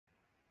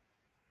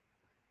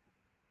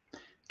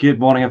Good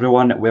morning,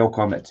 everyone.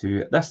 Welcome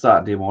to this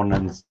Saturday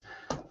morning's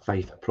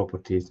Fife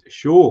Properties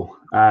show.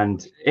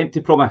 And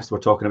empty promise we're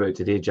talking about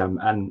today, Jim.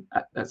 And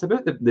it's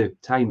about the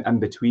time in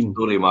between.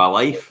 Story of my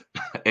life,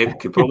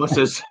 empty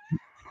promises.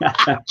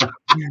 But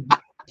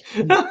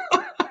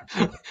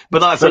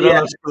that's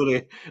another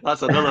story.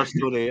 That's another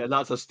story, and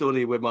that's a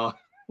story with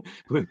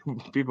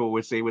people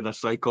would say with a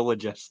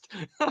psychologist.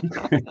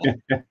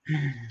 But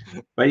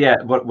yeah,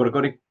 we're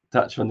going to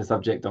touch on the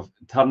subject of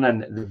turning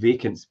the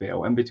vacant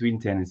spell in between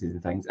tenancies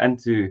and things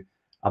into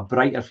a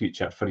brighter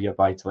future for your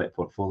buy-to-let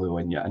portfolio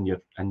and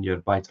your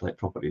buy-to-let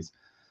properties,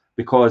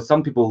 because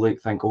some people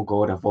think, oh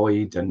God,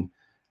 avoid, and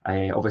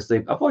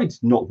obviously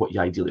avoid's not what you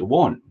ideally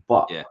want,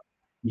 but Yeah.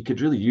 You could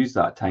really use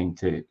that time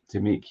to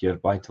make your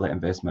buy-to-let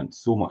investment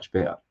so much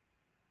better.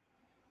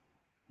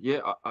 Yeah,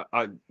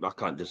 I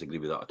can't disagree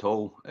with that at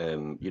all.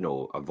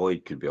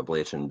 Avoid could be a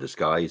blessing in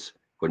disguise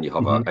when you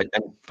have and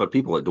for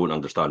people that don't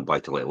understand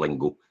buy-to-let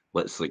lingo,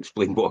 let's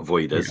explain what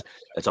avoid is. Yeah.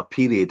 It's a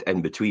period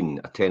in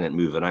between a tenant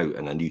moving out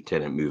and a new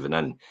tenant moving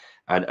in.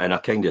 And I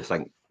kind of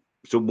think,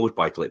 so most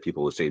buy-to-let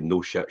people will say,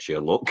 no shit,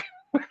 Sherlock.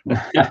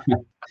 Yeah.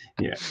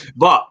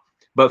 But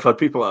for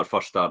people that are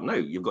first starting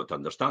out, you've got to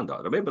understand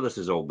that. Remember, this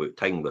is all about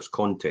timeless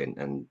content,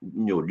 and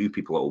new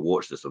people that will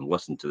watch this and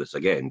listen to this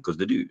again, because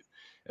they do,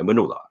 and we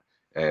know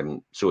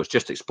that. So it's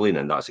just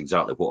explaining that's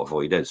exactly what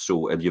avoid is.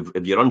 So if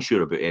you're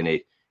unsure about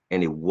any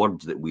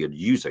words that we are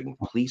using,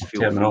 please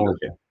feel free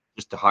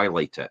just to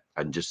highlight it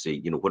and just say,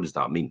 what does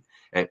that mean?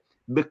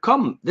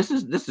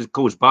 This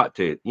goes back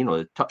to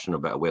touching a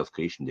bit of wealth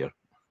creation there.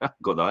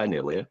 Got that in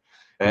earlier.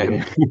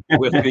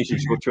 Wealth creation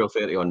show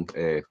 12:30 on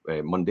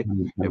Monday.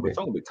 We're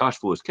talking about cash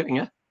flow is king,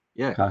 yeah.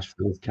 Yeah, cash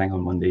flow is king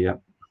on Monday, yeah.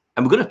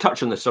 And we're going to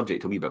touch on the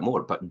subject a wee bit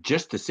more, but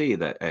just to say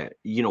that,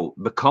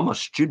 become a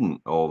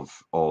student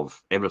of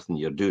everything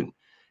you're doing,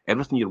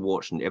 everything you're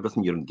watching,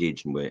 everything you're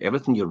engaging with,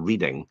 everything you're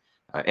reading,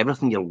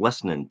 everything you're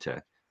listening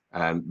to.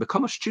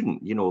 Become a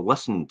student,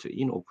 listen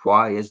to,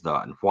 why is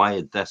that and why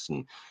is this,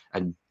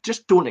 and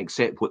just don't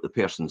accept what the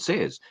person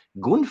says.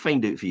 Go and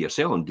find out for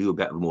yourself and do a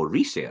bit more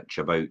research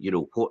about,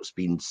 what's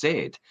been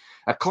said.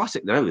 A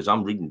classic now is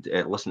I'm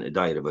listening to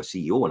Diary of a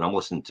CEO, and I'm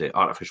listening to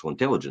artificial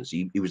intelligence.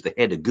 He was the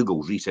head of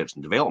Google's research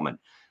and development.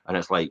 And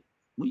it's like,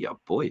 oh yeah,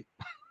 boy,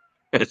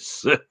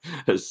 it's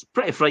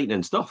pretty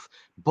frightening stuff,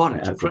 but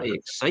it's pretty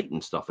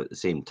exciting stuff at the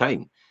same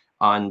time.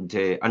 And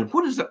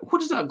what does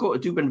that got to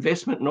do with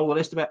investment and all the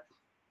rest of it?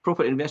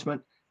 Property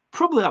investment?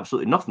 Probably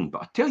absolutely nothing.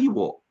 But I tell you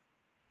what,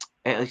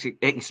 it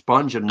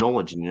expands your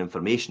knowledge and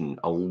information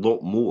a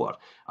lot more,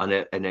 and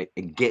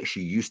it gets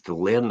you used to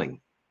learning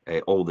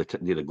all the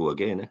time. There I go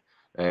again.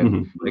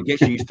 It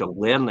gets you used to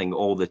learning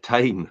all the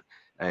time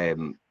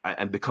and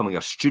becoming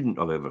a student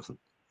of everything.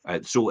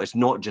 So it's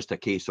not just a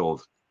case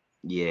of,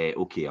 yeah,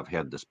 okay, I've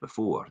heard this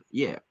before.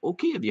 Yeah,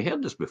 okay, have you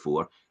heard this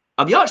before?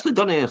 Have you actually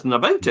done anything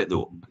about it,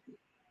 though?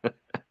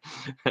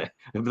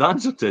 If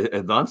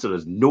the answer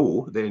is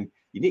no, then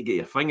you need to get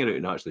your finger out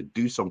and actually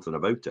do something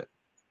about it.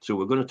 So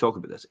we're going to talk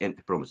about this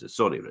empty promises.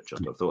 Sorry,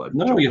 Richard. I thought I'd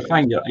No, you're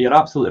fine. You're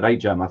absolutely right,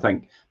 Jim. I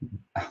think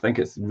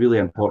it's really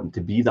important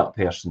to be that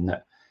person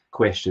that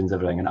questions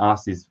everything and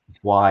asks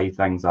why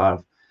things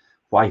are,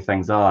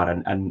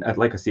 and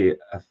like I say,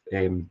 if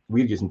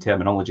we're using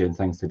terminology and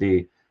things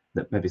today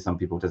that maybe some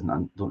people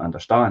don't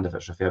understand, if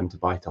it's referring to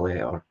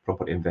buy-to-let or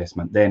property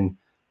investment, then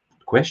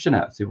question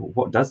it. Say, well,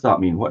 what does that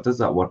mean? What does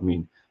that word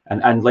mean?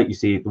 And like you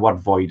say, the word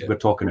void, we're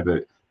talking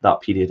about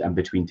that period in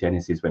between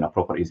tenancies when a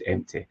property is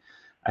empty.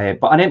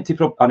 But an empty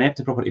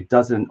property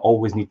doesn't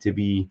always need to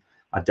be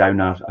a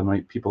downer. I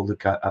mean, people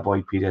look at a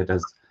void period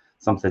as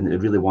something that they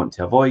really want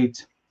to avoid.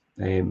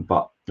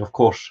 But of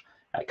course,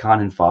 it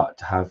can in fact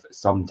have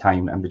some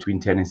time in between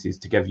tenancies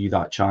to give you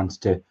that chance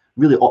to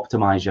really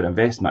optimise your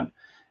investment.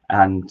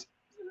 And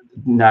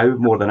now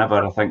more than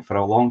ever, I think for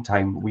a long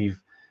time we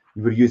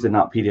were using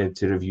that period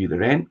to review the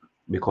rent,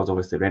 because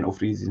obviously rental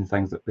freezes and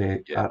things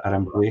that are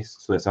in place.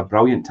 So it's a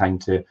brilliant time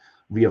to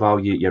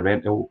reevaluate your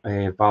rental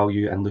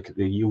value and look at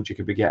the yield you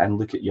could be getting,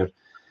 look at your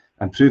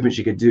improvements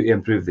you could do to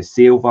improve the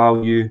sale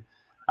value,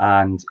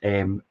 and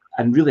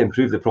really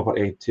improve the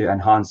property to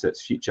enhance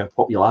its future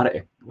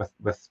popularity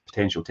with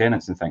potential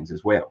tenants and things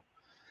as well.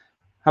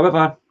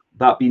 However,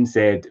 that being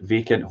said,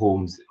 vacant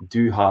homes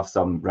do have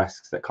some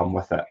risks that come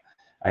with it,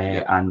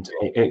 and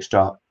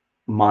extra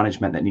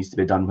management that needs to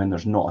be done when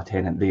there's not a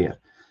tenant there,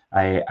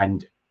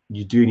 and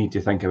you do need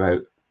to think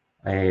about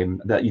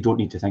that you don't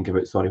need to think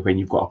about, when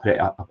you've got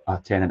a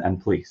tenant in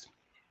place.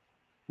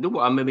 No,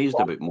 what I'm amazed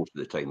about most of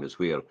the time is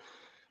where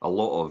a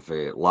lot of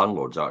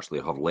landlords actually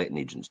have letting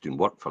agents doing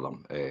work for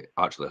them,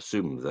 actually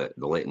assume that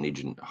the letting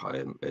agent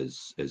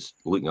is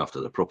looking after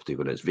the property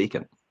when it's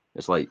vacant.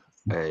 It's like,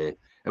 and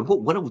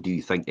what do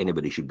you think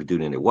anybody should be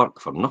doing any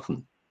work for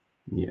nothing?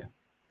 Yeah.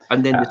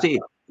 And then they say,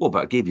 well,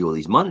 but I gave you all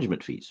these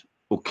management fees.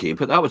 Okay,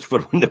 but that was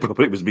for when the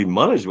property was being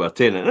managed with a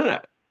tenant in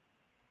it.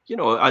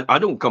 I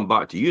don't come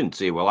back to you and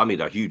say, well, I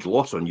made a huge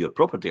loss on your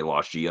property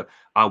last year.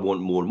 I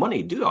want more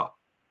money, do I?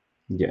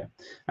 Yeah.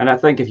 And I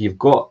think if you've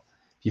got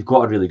you've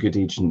got a really good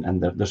agent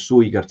and they're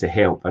so eager to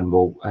help and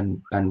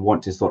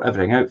want to sort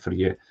everything out for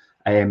you,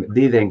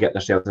 they then get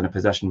themselves in a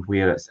position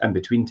where it's in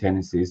between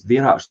tenancies.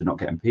 They're actually not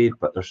getting paid,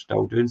 but they're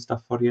still doing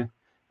stuff for you,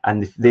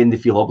 and then they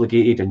feel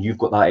obligated, and you've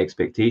got that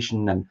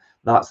expectation, and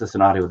that's the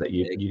scenario that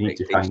you need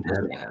to find out.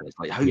 Isn't it? It's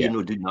like, how you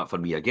know doing that for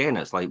me again?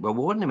 It's like, well,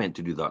 we weren't meant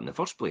to do that in the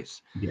first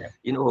place. Yeah.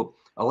 You know,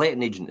 a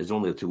letting agent is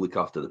only to look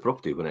after the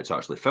property when it's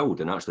actually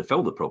filled, and actually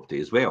fill the property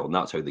as well, and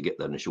that's how they get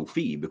their initial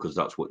fee, because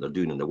that's what they're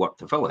doing in the work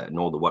to fill it and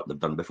all the work they've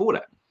done before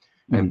it.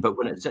 But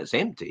when it sits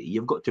empty,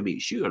 you've got to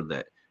make sure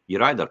that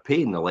you're either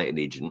paying the letting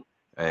agent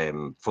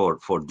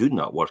for doing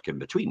that work in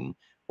between,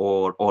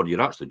 or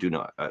you're actually doing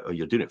it, or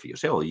you're doing it for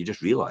yourself. You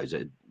just realise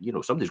that, you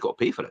know, somebody's got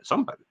to pay for it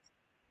somehow.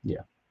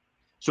 Yeah.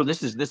 So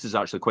this is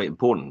actually quite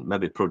important,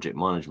 maybe project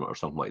management or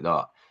something like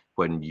that.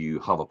 When you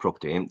have a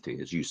property empty,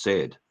 as you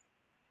said,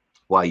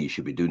 why you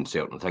should be doing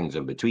certain things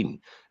in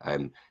between,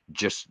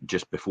 just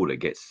before it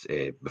gets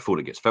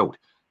filled.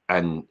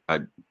 And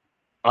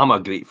I'm a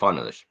great fan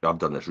of this. I've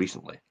done this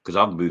recently because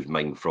I've moved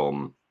mine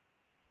from.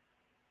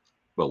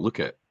 Well, look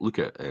at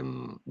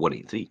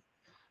 183.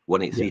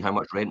 183. Yeah. How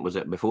much rent was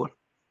it before?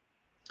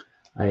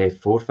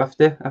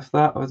 450, if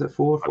that was it.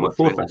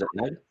 450. Is it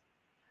now?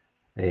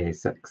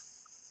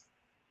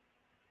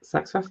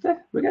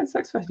 650. We're getting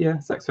 650. Yeah,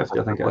 650.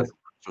 I think it is.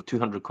 So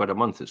 200 quid a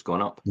month. It's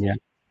gone up. Yeah.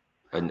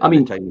 And I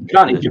mean,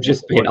 granted, you've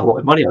just spent a lot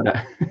of money on it.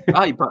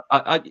 Aye, but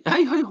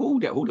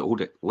hold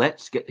it.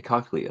 Let's get the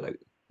calculator out.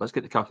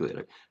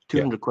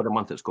 200 quid a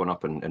month it's gone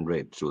up in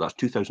rent. So that's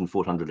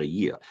 2,400 a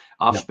year.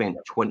 I've spent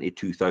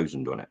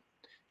 22,000 on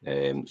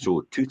it.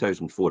 So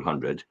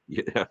 2,400,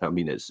 I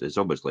mean, it's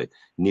obviously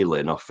nearly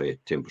enough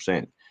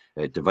 10%,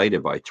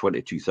 divided by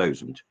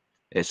 22,000.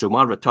 So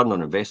my return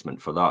on investment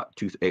for that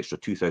extra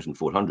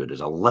 2,400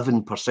 is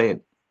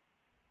 11%.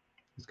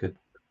 That's good.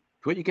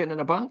 What are you getting in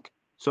a bank?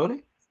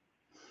 Sorry?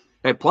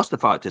 Plus the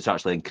fact it's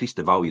actually increased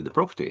the value of the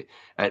property.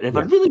 And if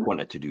I really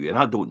wanted to do, and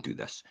I don't do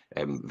this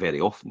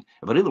very often,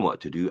 if I really wanted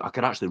to do, I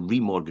could actually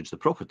remortgage the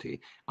property,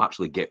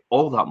 actually get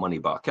all that money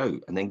back out,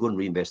 and then go and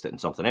reinvest it in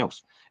something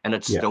else. And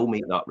it'd still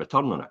make that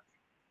return on it.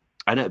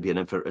 And it'd be an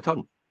infinite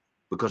return.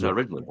 Because I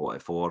originally bought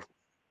it for,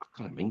 I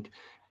can't mind,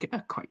 get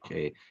a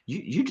quick,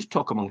 you just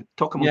talk amongst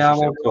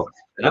yourself.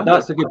 And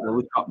that's a good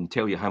look up and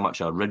tell you how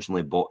much I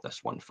originally bought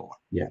this one for.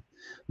 Yeah.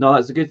 No,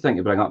 that's a good thing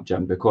to bring up,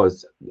 Jim,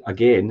 because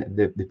again,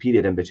 the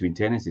period in between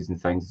tenancies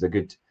and things is a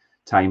good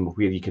time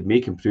where you could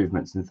make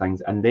improvements and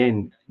things, and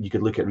then you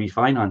could look at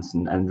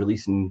refinancing and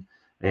releasing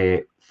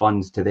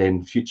funds to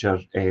then future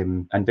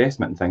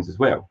investment and things as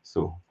well.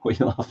 So what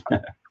are you laughing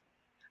at?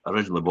 I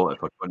originally bought it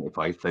for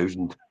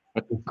 25,000.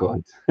 Oh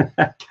God. So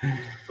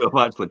I've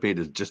actually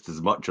paid just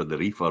as much on the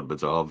refurb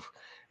as I have.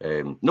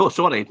 No,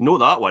 sorry, no,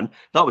 that one.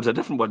 That was a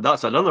different one.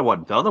 That's another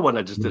one. The other one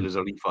I just did as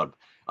a refurb.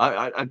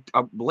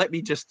 Let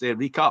me just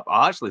recap.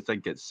 I actually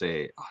think it's.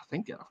 I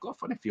think I've got a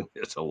funny feeling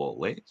it's a lot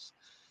less.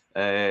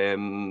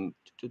 So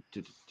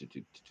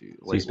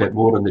you spent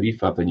more on the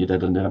refurb than you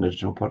did on the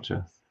original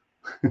purchase.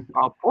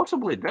 I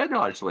possibly did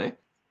actually.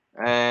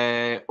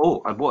 I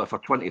bought it for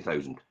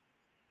 20,000.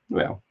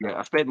 Well, yeah,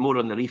 I spent more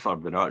on the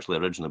refurb than I actually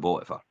originally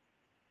bought it for,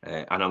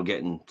 and I'm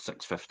getting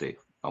 650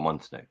 a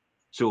month now.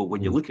 So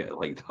when you look at it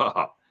like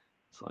that,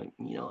 it's like,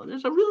 you know,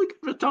 there's a really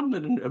good return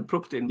in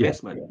property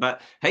investment. Yeah.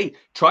 But hey,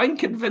 try and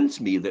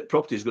convince me that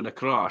property is going to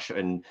crash,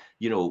 and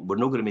you know we're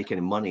not going to make any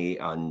money,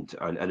 and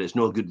it's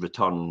not a good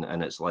return,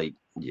 and it's like,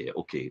 yeah,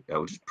 okay,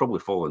 I'll just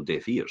probably fall on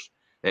deaf ears.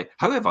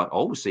 However, I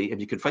always say,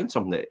 if you could find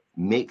something that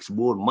makes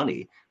more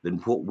money than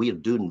what we're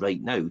doing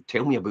right now,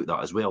 tell me about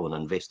that as well, and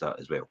invest that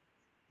as well.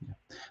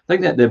 I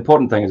think that the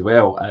important thing as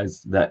well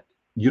is that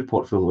your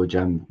portfolio,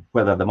 Jim,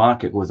 whether the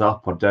market goes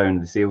up or down,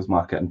 the sales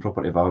market and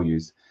property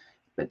values,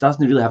 it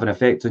doesn't really have an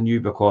effect on you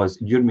because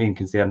your main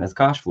concern is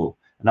cash flow.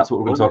 And that's what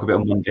we're going to talk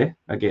about on Monday.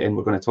 Again,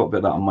 we're going to talk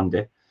about that on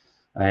Monday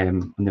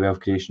on the Wealth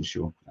Creation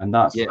Show. And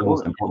that's the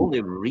most important.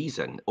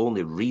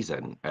 Only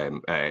reason,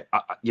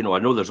 you know, I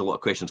know there's a lot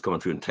of questions coming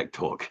through on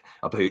TikTok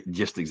about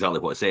just exactly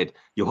what I said.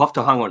 You'll have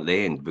to hang on to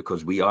the end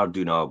because we are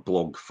doing a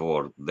blog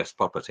for this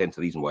purpose, hence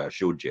the reason why I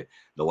showed you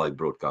the live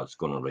broadcast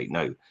going on right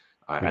now.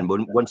 And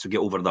once we get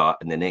over that,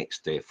 in the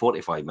next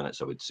 45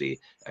 minutes, I would say,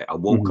 I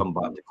will come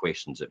back to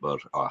questions that were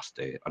asked.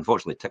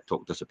 Unfortunately,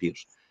 TikTok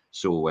disappears.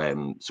 So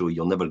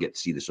you'll never get to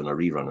see this on a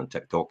rerun on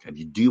TikTok. If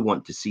you do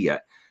want to see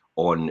it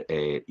on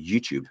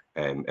YouTube,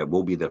 it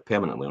will be there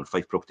permanently on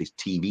Fife Properties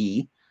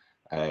TV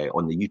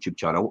on the YouTube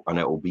channel, and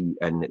it will be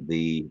in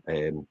the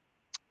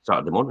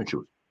Saturday morning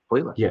shows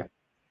playlist.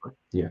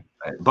 Yeah.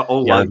 But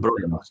all live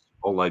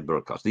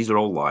broadcasts. These are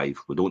all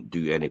live. We don't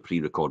do any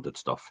pre-recorded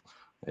stuff.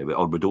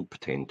 Or we don't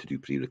pretend to do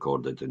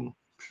pre-recorded and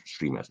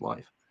stream it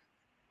live.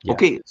 Yeah.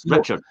 Okay, so,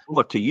 Richard,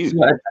 over to you.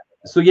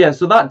 So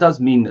that does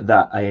mean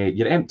that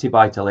your empty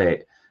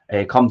buy-to-let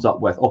comes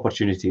up with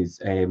opportunities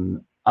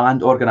and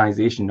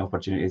organisation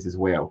opportunities as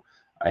well.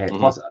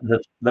 Plus,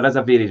 there is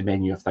a varied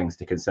menu of things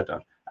to consider,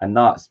 and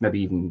that's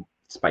maybe even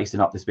spicing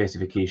up the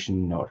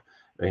specification or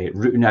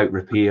rooting out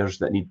repairs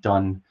that need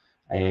done,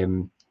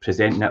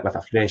 presenting it with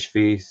a fresh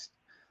face,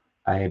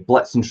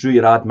 blitzing through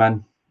your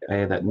admin,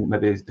 that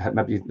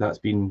maybe that's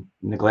been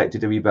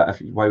neglected a wee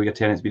bit while your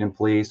tenant's been in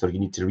place, or you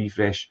need to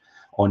refresh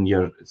on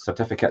your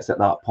certificates at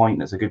that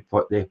point. It's a good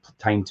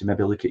time to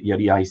maybe look at your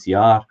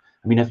EICR.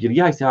 I mean, if your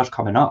EICR is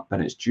coming up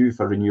and it's due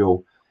for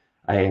renewal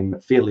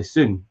fairly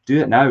soon, do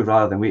it now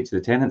rather than wait to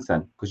the tenant's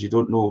in, because you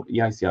don't know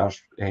EICRs.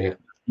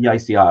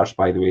 EICRs,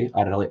 by the way,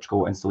 are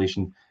electrical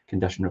installation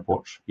condition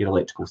reports, your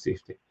electrical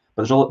safety.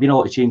 But there's been a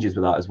lot of changes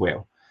with that as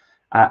well,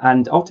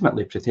 and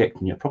ultimately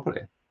protecting your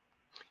property.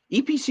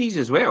 EPCs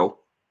as well.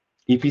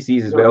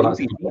 EPCs as well.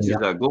 EPCs is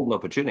a golden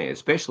opportunity,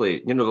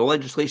 especially, you know, the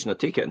legislation, I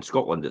take it, in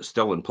Scotland, it's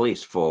still in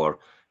place for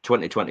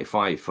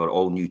 2025 for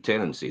all new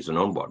tenancies and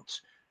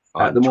onwards.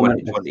 At the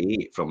moment,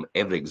 2028 from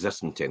every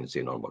existing tenancy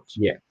and onwards.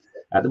 Yeah,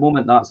 at the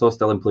moment, that's all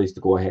still in place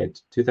to go ahead.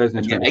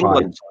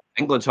 2025.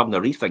 England's having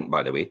a rethink,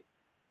 by the way.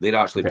 They're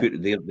actually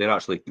they're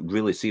actually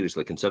really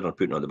seriously considering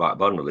putting on the back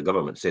burner. The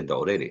government said that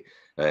already,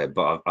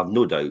 but I've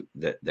no doubt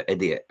that the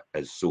idiot,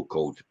 as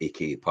so-called,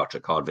 aka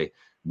Patrick Harvey,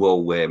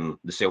 will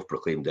the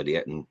self-proclaimed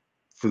idiot and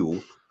fool.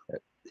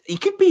 He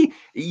could be,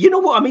 you know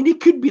what I mean? He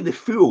could be the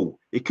fool.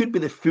 He could be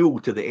the fool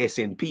to the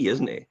SNP,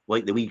 isn't he?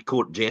 Like the wee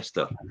court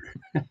jester.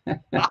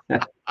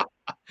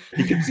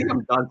 You can see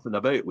him dancing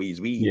about with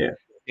his wee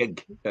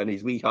gig and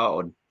his wee hat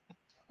on.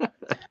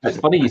 It's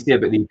funny you say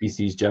about the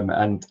EPCs, Jim,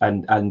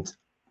 and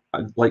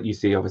like you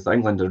say, obviously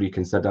England are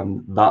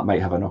reconsidering. That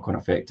might have a knock-on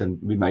effect, and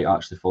we might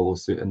actually follow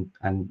suit and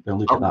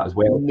look at that as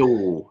well.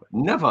 No,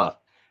 never.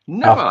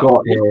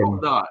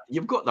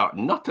 You've got that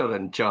nutter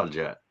in charge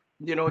of it.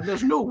 You know,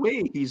 there's no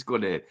way he's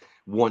going to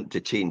want to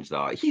change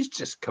that. He's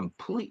just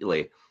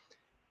completely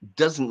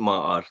doesn't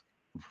matter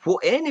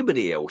what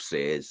anybody else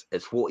says.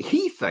 It's what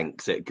he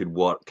thinks it could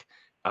work,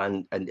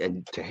 and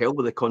to hell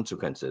with the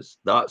consequences.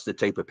 That's the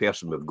type of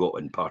person we've got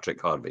in Patrick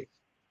Harvey.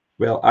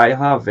 Well, I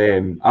have.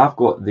 I've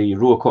got the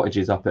row of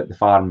cottages up at the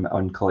farm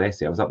on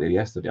Colessi. I was up there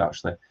yesterday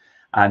actually,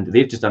 and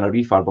they've just done a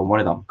refurb on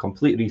one of them.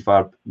 Complete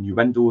refurb, new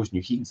windows,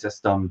 new heating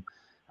system,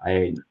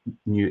 new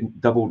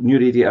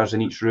radiators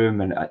in each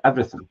room, and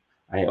everything.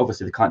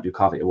 Obviously, they can't do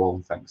cavity wall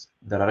and things.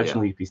 Their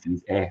original EPC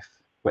is F,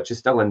 which is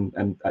still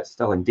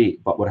in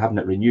date, but we're having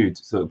it renewed.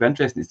 So it'll be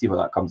interesting to see what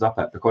that comes up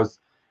at, because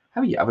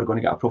how are you ever going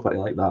to get a property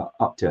like that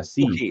up to a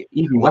C,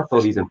 even with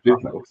all these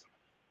improvements?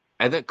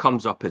 If it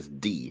comes up as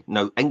D,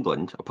 now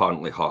England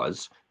apparently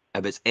has,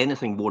 if it's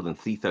anything more than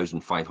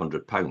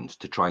 £3,500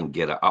 to try and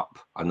get it up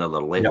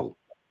another level,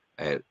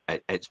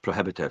 it's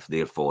prohibitive.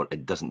 Therefore,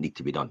 it doesn't need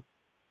to be done,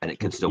 and it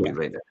can still be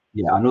rented.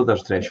 Yeah, I know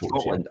there's thresholds.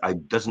 Scotland,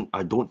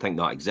 I don't think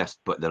that exists,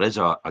 but there is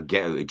a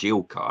get out of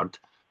jail card.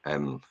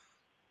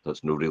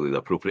 That's not really the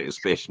appropriate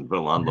expression for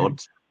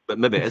landlords, but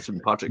maybe it is in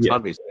Patrick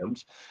Harvey's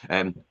terms.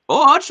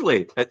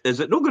 Actually,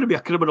 is it not going to be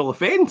a criminal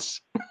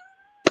offence?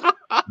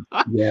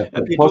 Yeah,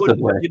 if you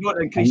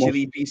don't increase your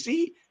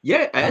EPC,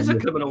 it is a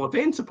criminal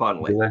offence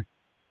apparently.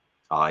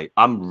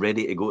 I'm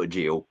ready to go to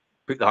jail.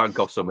 Put the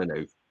handcuffs on me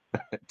now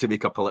to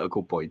make a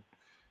political point.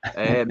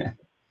 In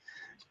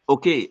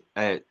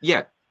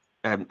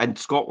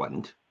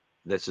Scotland,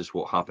 this is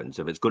what happens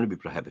if it's going to be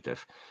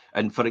prohibitive.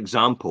 And for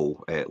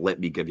example,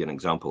 let me give you an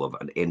example of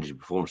an energy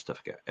performance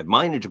certificate. If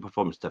my energy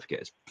performance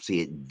certificate is,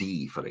 say,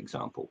 D, for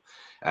example,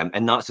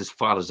 and that's as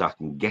far as I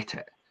can get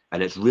it,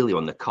 and it's really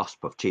on the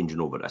cusp of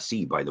changing over to a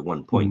C by the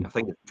 1 point. I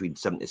think it's between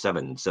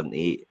 77 and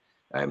 78,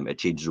 it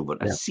changes over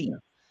to a C.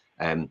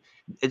 And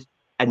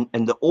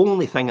the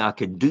only thing I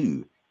could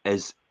do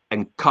is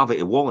in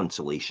cavity wall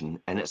insulation,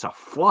 and it's a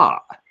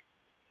flat,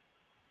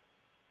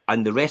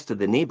 and the rest of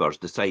the neighbours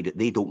decide that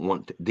they don't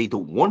want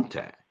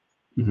it,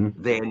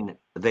 then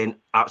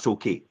that's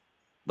okay.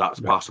 That's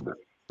possible.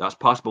 That's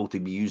possible to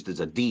be used as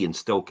a D and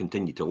still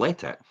continue to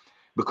let it,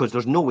 because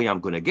there's no way I'm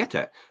going to get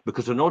it.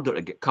 Because in order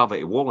to get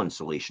cavity wall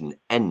insulation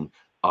in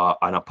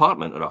an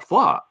apartment or a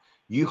flat,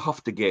 you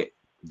have to get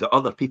the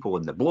other people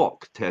in the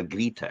block to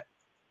agree to it.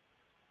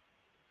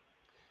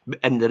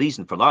 And the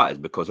reason for that is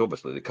because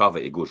obviously the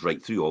cavity goes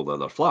right through all the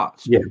other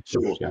flats.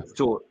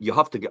 So you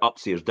have to get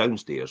upstairs,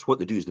 downstairs. What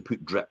they do is they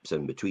put drips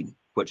in between,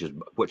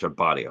 which are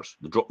barriers.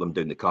 They drop them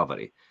down the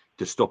cavity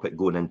to stop it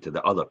going into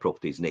the other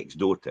properties next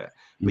door to it.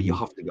 But you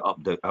have to get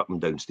up and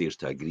downstairs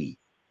to agree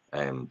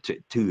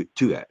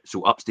to it.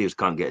 So upstairs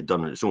can't get it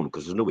done on its own,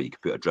 because there's no way you can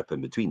put a drip in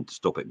between to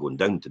stop it going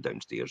down to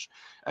downstairs.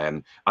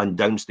 And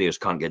downstairs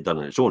can't get done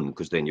on its own,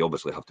 because then you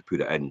obviously have to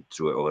put it in,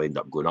 so it will end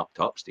up going up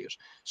to upstairs.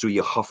 So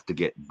you have to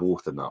get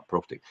both in that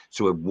property.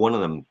 So if one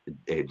of them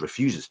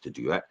refuses to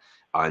do it,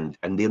 and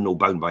they're not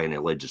bound by any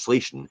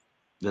legislation,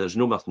 there's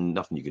nothing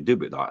you can do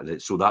about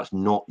that. So that's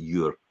not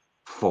your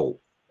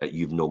fault that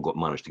you've not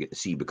managed to get the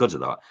C because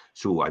of that.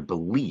 So I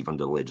believe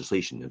under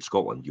legislation in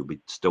Scotland, you'll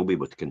still be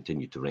able to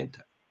continue to rent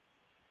it.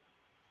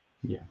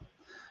 Yeah.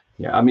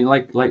 I mean,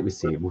 like we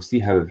say, we'll see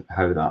how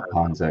that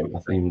pans out. I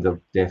think there'll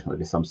definitely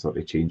be some sort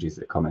of changes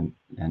that come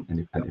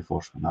into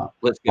force from that.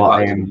 Let's get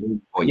back to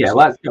the points.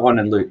 Let's get on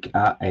and look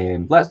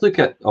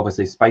at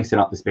obviously spicing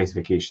up the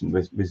specification.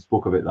 We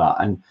spoke about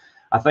that, and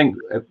I think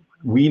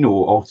we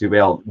know all too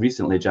well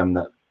recently, Jim,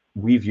 that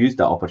we've used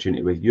that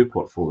opportunity with your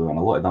portfolio and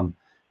a lot of them.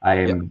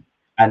 And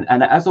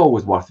it is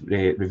always worth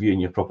reviewing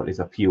your property's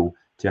appeal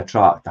to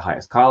attract the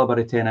highest caliber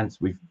of tenants.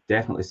 We've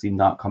definitely seen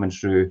that coming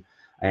through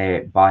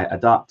by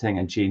adapting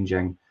and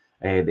changing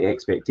the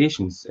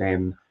expectations.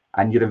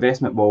 And your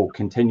investment will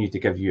continue to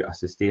give you a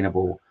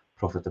sustainable,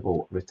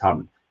 profitable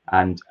return.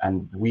 And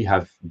we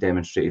have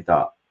demonstrated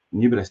that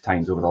numerous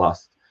times over the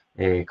last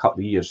couple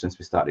of years since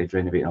we started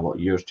renovating a lot of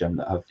yours, Jim,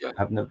 that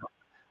have never.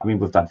 I mean,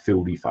 we've done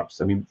full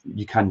refurbs. I mean,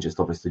 you can just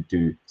obviously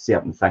do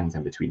certain things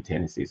in between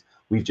tenancies.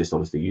 We've just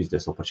obviously used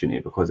this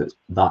opportunity because it's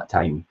that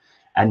time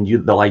and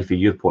the life of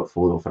your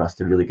portfolio for us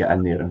to really get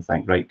in there and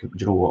think, right, do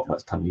you know what,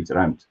 let's turn these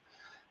around.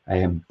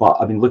 But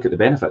I mean, look at the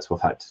benefits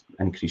we've had: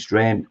 increased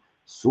rent,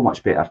 so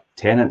much better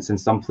tenants in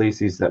some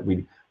places that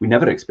we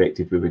never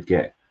expected we would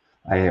get,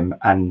 and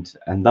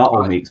that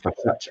all makes for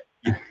such.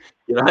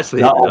 You're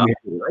actually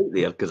right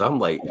there, because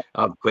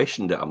I've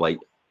questioned it. I'm like,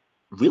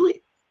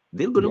 really?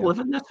 They're going to live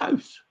in this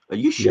house? Are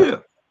you sure? Yeah.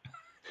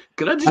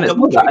 Can I just and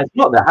it's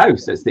not the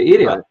house, it's the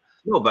area.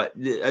 No, but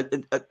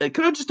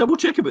can I just double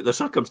check about their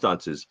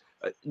circumstances?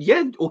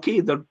 Yeah, okay,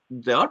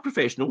 they are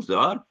professionals, they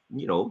are,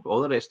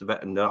 all the rest of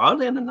it, and they are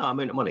earning that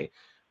amount of money.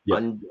 Yep.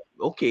 And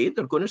okay,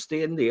 they're going to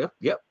stay in there.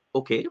 Yep,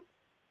 okay,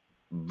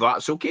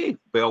 that's okay.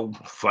 Well,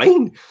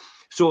 fine.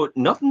 So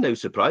nothing now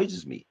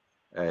surprises me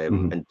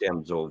in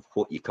terms of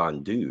what you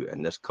can do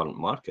in this current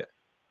market.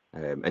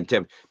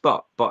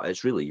 But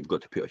it's really, you've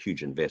got to put a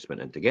huge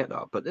investment in to get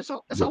that. But it's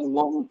a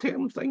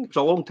long-term thing. It's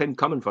a long time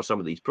coming for some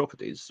of these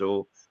properties.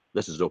 So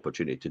this is the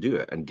opportunity to do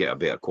it and get a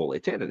better quality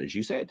tenant, as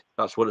you said.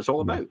 That's what it's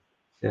all about.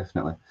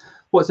 Definitely.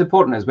 What's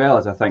important as well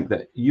is I think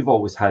that you've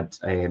always had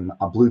a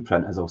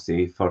blueprint, as I'll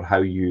say, for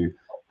how you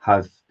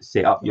have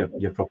set up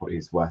your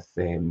properties with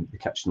the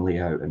kitchen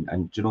layout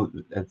and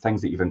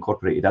things that you've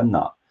incorporated in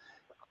that.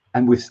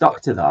 And we've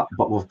stuck to that,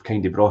 but we've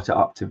kind of brought it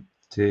up to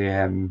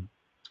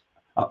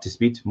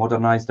speed,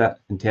 modernised it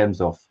in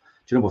terms of,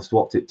 we've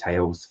swapped out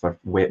tiles for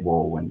wet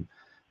wall and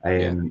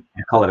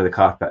the colour of the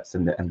carpets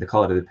and the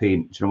colour of the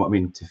paint, do you know what I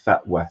mean, to fit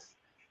with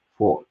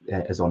what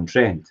is on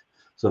trend.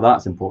 So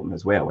that's important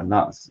as well, and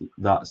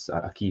that's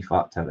a key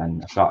factor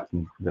in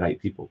attracting the right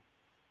people.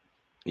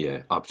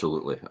 Yeah,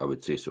 absolutely, I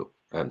would say so.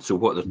 So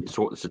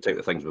what's the type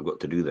of things we've got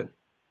to do then?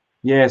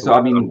 Yeah, so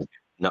I mean,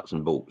 nuts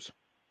and bolts.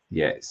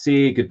 Yeah,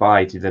 say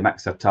goodbye to the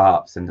mixer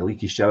taps and the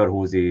leaky shower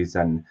hoses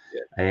and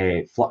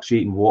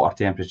fluctuating water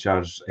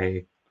temperatures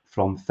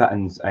from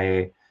fitting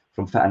a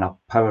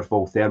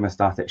powerful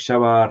thermostatic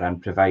shower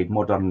and provide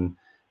modern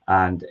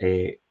and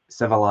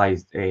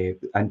civilized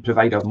and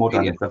provide a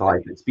modern and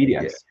civilized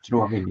experience. Do you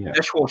know what I mean? Yeah.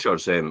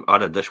 Dishwashers,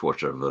 add a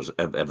dishwasher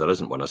if there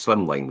isn't one, a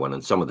slimline one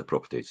in some of the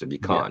properties if you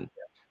can.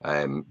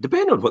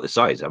 Depending on what the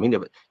size. I mean,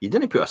 if you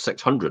didn't put a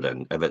 600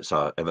 in if it's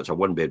a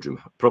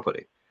 1-bedroom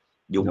property.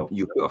 You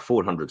put a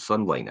 400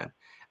 slimline in,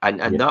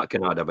 and that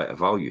can add a bit of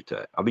value to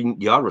it. I mean,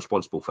 you are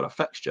responsible for a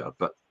fixture,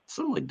 but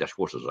slimline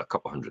dishwashers are a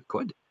couple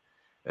 $100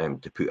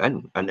 to put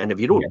in. And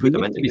if you don't put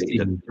them in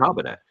the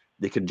cabinet,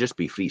 they can just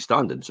be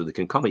freestanding, so they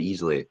can come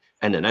easily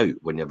in and out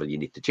whenever you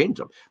need to change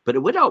them. But it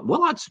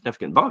will add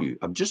significant value.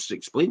 I've just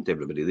explained to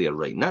everybody there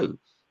right now,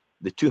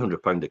 the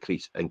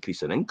 £200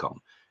 increase in income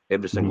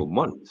every single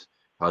month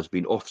has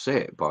been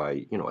offset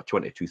by a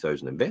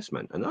 22,000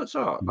 investment, and that's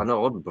an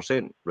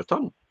 11%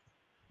 return.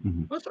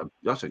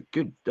 That's a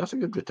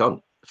good return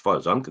as far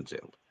as I'm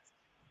concerned.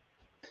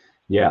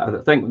 Yeah,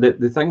 I think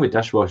the thing with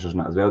dishwashers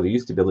and that as well, they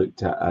used to be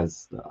looked at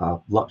as a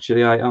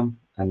luxury item,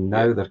 and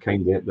now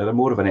they're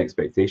more of an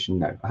expectation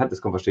now. I had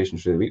this conversation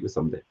through the week with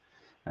somebody.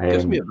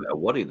 Gives me a bit of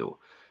worry though,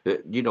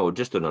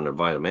 just on an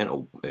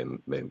environmental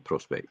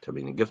prospect. I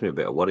mean, it gives me a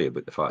bit of worry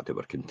about the fact that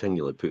we're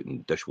continually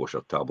putting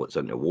dishwasher tablets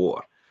into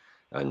water,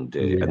 and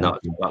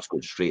that's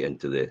going straight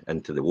into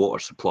the water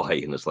supply,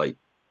 and it's like,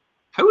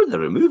 how are they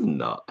removing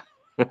that?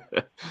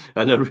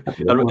 And is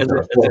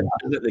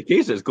it the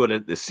case it's going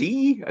into the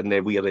sea and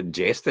then we are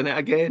ingesting it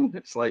again?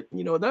 It's like,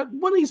 that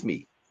worries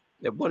me.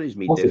 It worries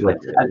me. Possibly.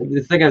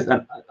 The thing is,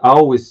 I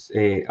always,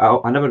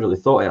 I never really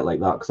thought of it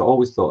like that, because I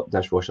always thought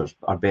dishwashers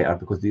are better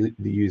because they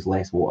use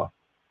less water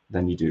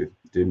than you do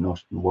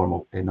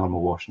normal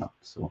washing up.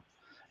 So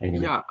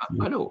anyway. Yeah,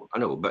 I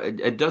know, but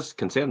it does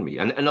concern me.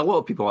 And a lot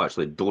of people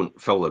actually don't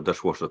fill their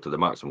dishwasher to the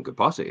maximum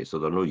capacity, so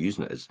they're not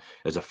using it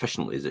as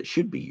efficiently as it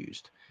should be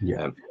used.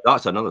 Yeah.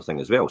 That's another thing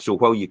as well. So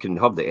while you can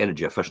have the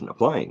energy efficient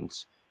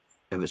appliance,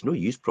 if it's not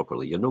used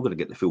properly, you're not going to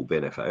get the full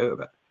benefit out of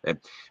it.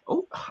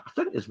 I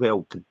think as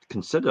well,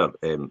 consider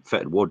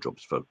fitted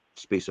wardrobes for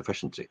space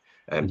efficiency,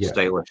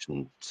 stylish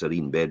and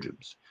serene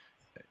bedrooms.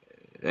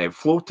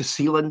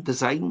 Floor-to-ceiling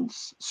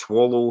designs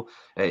swallow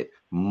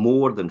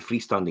more than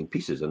freestanding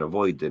pieces and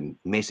avoid the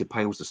messy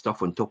piles of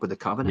stuff on top of the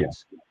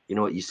cabinets. You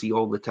know what you see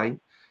all the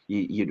time?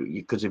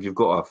 Because if you've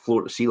got a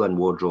floor-to-ceiling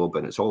wardrobe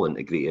and it's all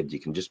integrated, you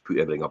can just put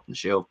everything up on the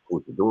shelf,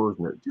 close the doors,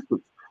 and it just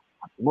looks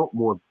a lot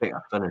more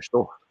better finished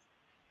off.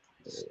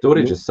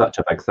 Storage is such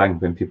a big thing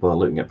when people are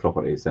looking at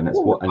properties, and it's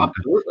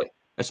absolutely.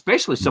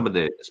 Especially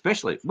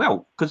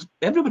because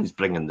everybody's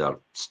bringing their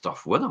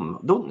stuff with them,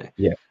 don't they?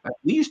 Yeah. I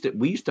used to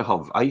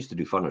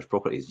do furnished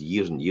properties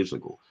years and years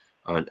ago,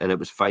 and it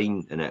was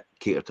fine, and it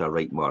catered to a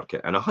right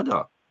market, and I had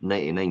a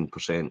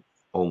 99%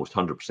 almost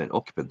 100%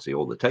 occupancy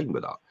all the time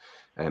with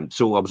that.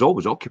 So I was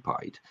always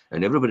occupied,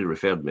 and everybody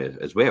referred me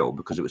as well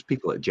because it was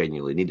people that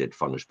genuinely needed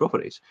furnished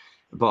properties.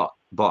 But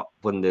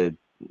when the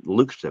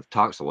lucrative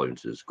tax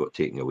allowances got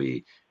taken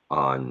away,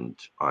 and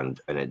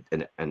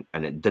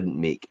it didn't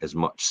make as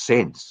much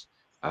sense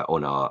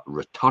on a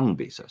return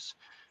basis,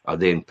 I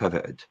then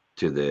pivoted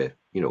to the,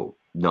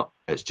 no,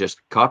 it's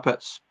just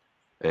carpets,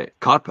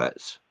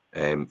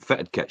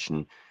 fitted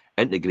kitchen,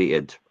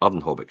 integrated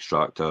oven hob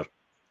extractor,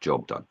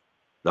 job done.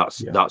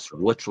 That's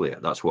literally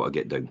it. That's what I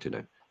get down to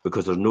now,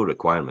 because there's no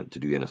requirement to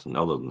do anything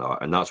other than that,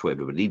 and that's what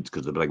everybody needs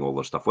because they bring all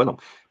their stuff with them.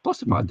 Plus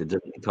the fact they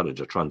didn't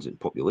encourage a transient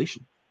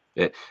population.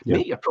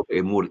 Make your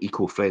property more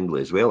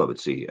eco-friendly as well, I would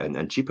say,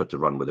 and cheaper to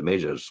run with the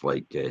measures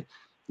like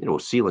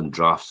ceiling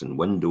drafts and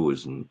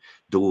windows and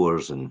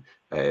doors, and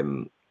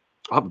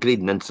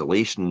upgrading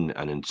insulation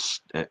and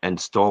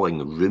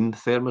installing room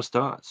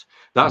thermostats.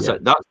 That's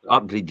the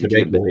upgrade you do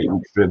in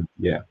between. Room.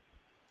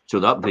 So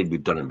the upgrade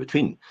we've done in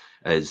between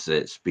is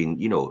it's been,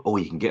 you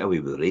can get away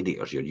with the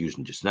radiators you're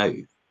using just now,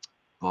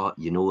 but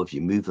if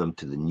you move them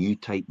to the new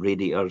type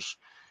radiators,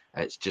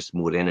 it's just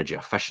more energy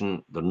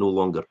efficient. They're no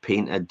longer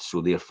painted,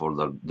 so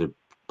therefore they're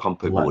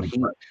pumping more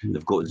heat.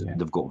 They've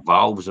got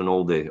valves on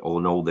all the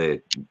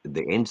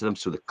ends of them,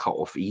 so they cut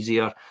off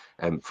easier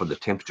for the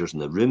temperatures in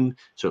the room.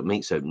 So it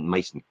makes it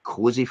nice and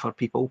cozy for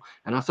people.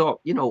 And I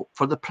thought,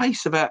 for the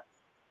price of it,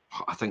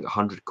 I think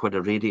 100 quid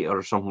a radiator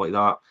or something like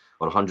that,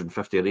 or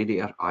 150 a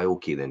radiator.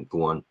 Okay, then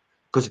go on,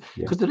 because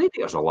the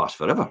radiators will last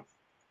forever.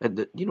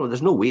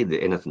 There's no way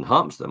that anything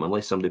happens to them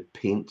unless somebody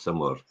paints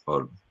them or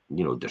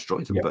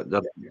destroys them.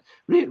 But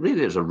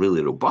radiators are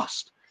really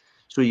robust,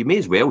 so you may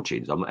as well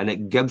change them, and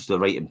it gives the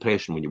right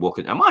impression when you walk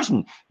in.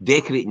 Imagine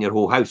decorating your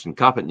whole house and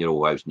carpeting your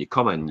whole house, and you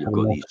come in and you've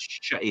got these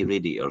shitty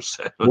radiators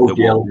on the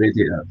wall.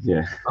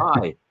 Radiators,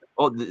 Aye.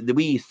 Oh, the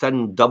wee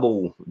thin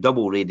double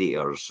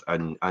radiators,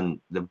 and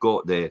they've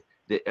got the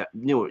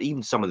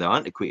even some of the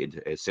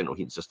antiquated central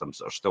heating systems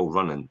that are still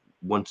running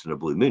once in a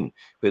blue moon,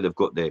 where they've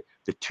got the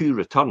two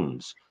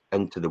returns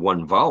into the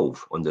one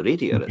valve on the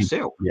radiator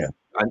itself.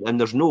 And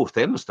there's no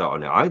thermostat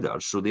on it either,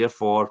 so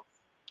therefore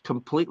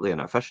completely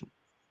inefficient.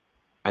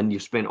 And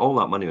you've spent all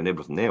that money on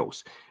everything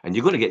else, and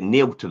you're going to get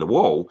nailed to the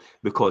wall,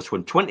 because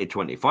when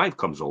 2025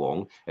 comes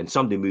along and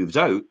somebody moves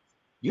out,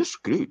 you're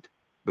screwed,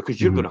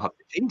 because you're going to have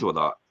to change all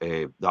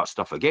that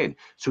stuff again.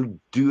 So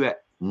do it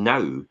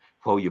now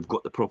while you've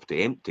got the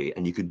property empty,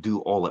 and you could do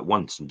all at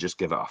once and just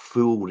give it a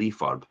full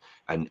refurb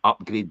and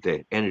upgrade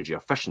the energy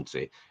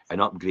efficiency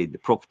and upgrade the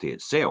property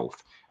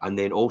itself, and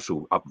then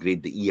also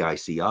upgrade the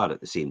EICR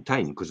at the same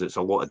time, because it's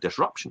a lot of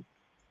disruption.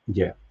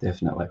 Yeah,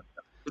 definitely.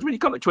 Because when you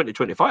come to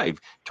 2025,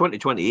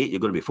 2028, you're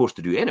going to be forced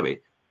to do it anyway.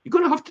 You're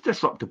going to have to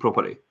disrupt the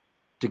property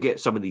to get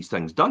some of these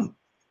things done.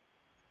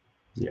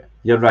 Yeah,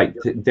 you're right.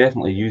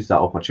 Definitely use that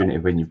opportunity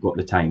when you've got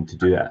the time to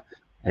do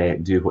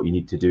it. Do what you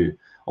need to do.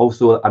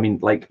 Also, I mean,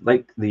 like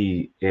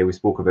we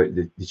spoke about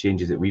the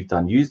changes that we've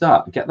done. Use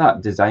that, get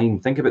that design.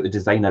 Think about the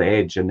designer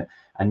edge and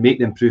make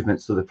the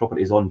improvements so the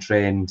property is on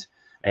trend.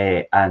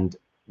 And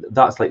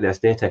that's like the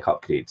aesthetic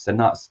upgrades, and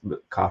that's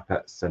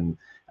carpets and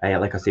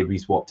like I said, we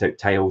swapped out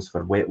tiles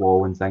for wet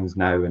wall and things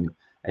now, and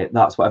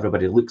that's what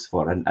everybody looks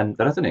for. And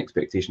there is an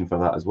expectation for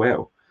that as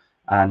well.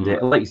 And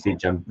like you said,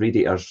 Jim,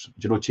 radiators,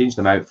 change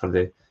them out for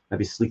the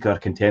maybe sleeker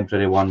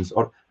contemporary ones,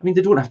 or I mean,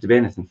 they don't have to be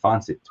anything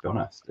fancy, to be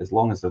honest, as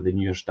long as they're the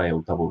newer style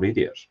double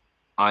radiators.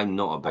 I'm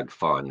not a big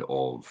fan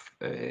of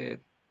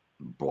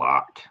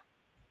black.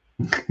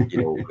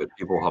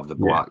 People have the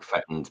black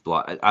fittings.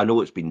 Black. I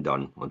know it's been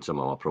done on some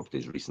of our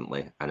properties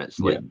recently, and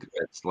it's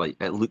like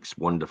it looks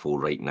wonderful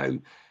right now,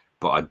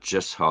 but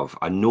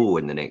I know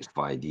in the next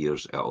 5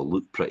 years it'll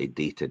look pretty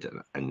dated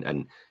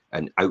and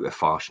out of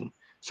fashion.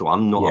 So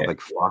I'm not a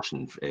big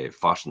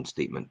fashion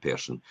statement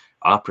person.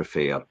 I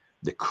prefer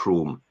the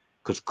chrome,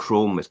 because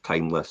chrome is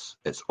timeless.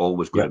 It's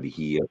always going to be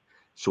here.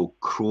 So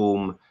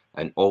chrome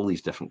and all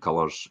these different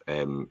colours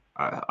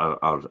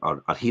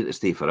are here to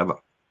stay forever.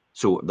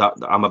 So that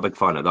I'm a big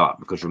fan of that,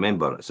 because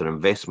remember, it's an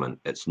investment.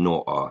 It's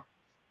not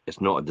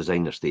a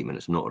designer statement.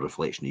 It's not a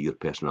reflection of your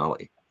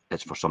personality.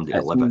 It's for somebody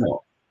to live in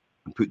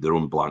and put their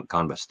own blank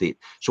canvas state.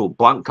 So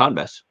blank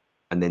canvas,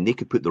 and then they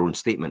could put their own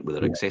statement with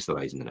their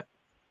accessorising in it.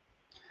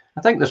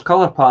 I think there's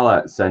colour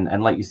palettes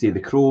and like you say, the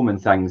chrome and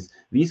things.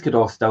 These could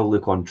all still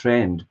look on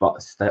trend,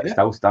 but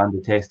still stand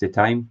the test of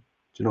time.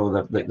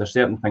 There's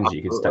certain things that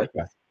you can stick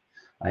with.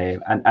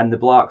 And the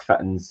black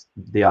fittings,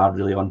 they are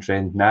really on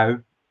trend now.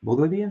 Will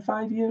they be in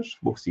 5 years?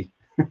 We'll see.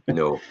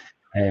 No.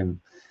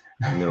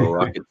 No,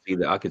 I could see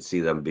that. I could see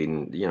them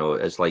being,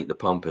 it's like the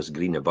pampas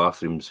green of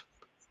bathrooms.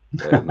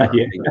 I kind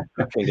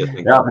of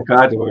think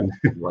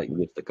like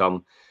years to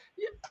come.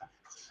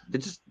 They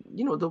just,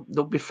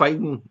 they'll be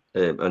fine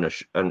on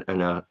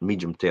a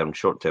medium-term,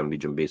 short-term,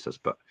 medium basis,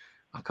 but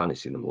I can't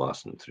see them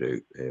lasting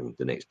through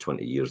the next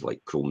 20 years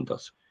like chrome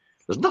does.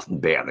 There's nothing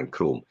better than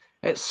chrome.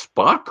 It's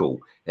sparkle.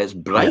 It's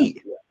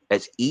bright.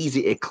 It's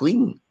easy to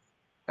clean.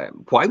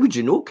 Why would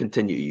you not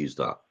continue to use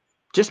that?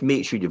 Just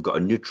make sure you've got a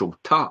neutral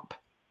tap,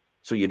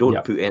 so you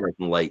don't put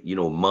anything like,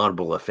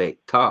 marble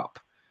effect tap.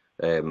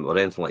 or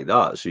anything like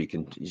that. So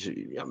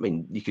I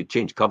mean, you could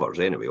change covers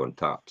anyway on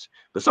taps,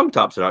 but some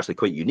taps are actually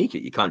quite unique.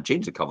 You can't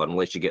change the cover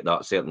unless you get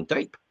that certain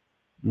type.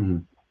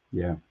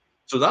 Yeah.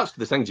 So that's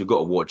the things you've got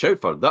to watch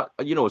out for. That,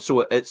 you know,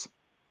 so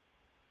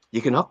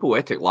you can have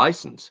poetic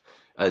license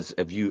as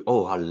if you,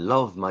 oh, I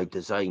love my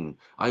design.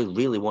 I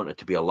really want it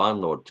to be a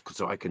landlord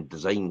so I can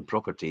design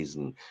properties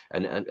and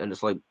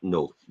it's like,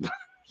 no.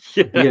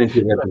 Be an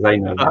interior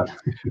designer.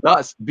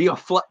 That's be a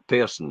flip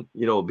person,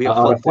 you know, be a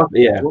Or flip a flip,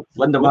 yeah.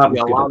 Linda don't be Martin's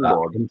a good at that.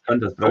 landlord.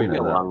 Linda's Don't brilliant be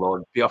at a that.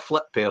 landlord. Be a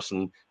flip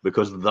person,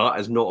 because that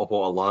is not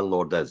what a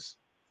landlord is.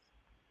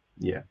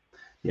 Yeah.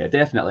 Yeah,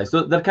 definitely.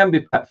 So there can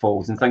be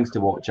pitfalls and things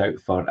to watch out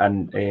for.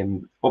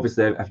 And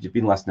obviously, if you've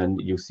been listening,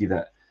 you'll see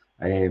that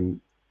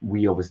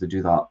we obviously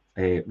do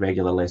that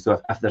regularly. So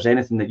if there's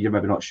anything that you're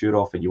maybe not sure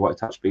of and you want to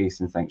touch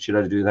base and think, should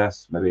I do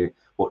this? Maybe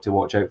what to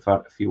watch out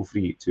for, feel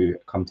free to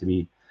come to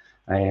me.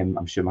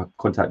 I'm sure my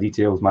contact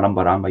details, my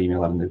number and my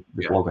email are in the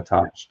blog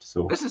attached.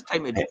 So this is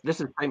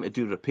time to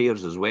do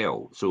repairs as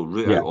well. So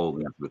root out all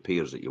the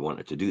repairs that you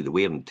wanted to do. The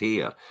wear and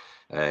tear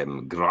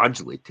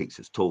gradually takes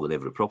its toll on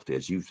every property,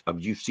 as you've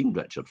seen,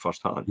 Richard,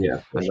 firsthand.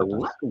 Yeah, and the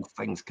little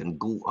things can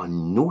go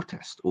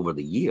unnoticed over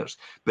the years.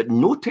 But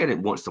no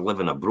tenant wants to live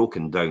in a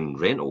broken down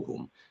rental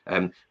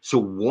home. So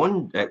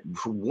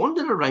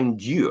wander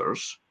around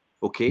yours,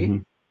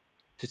 okay,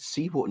 to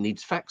see what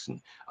needs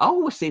fixing. I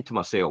always say to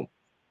myself,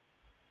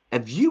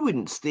 if you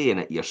wouldn't stay in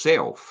it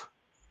yourself,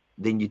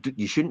 then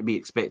you shouldn't be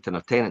expecting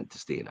a tenant to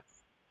stay in it.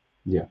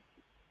 Yeah.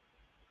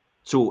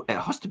 So it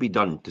has to be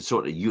done to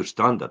sort of your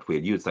standard, where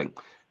you think,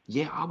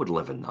 yeah, I would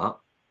live in that.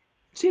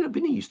 Sarah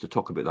Binney used to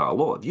talk about that a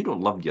lot. If you don't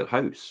love your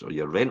house or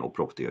your rental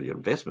property or your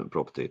investment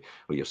property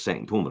or your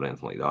second home or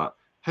anything like that,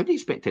 how do you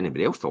expect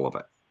anybody else to love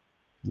it?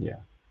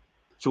 Yeah.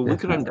 So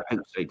look around the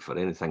outside for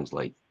any things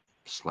like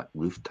slip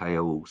roof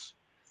tiles,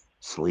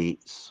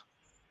 slates.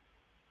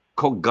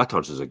 Cog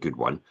gutters is a good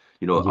one.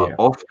 You know, are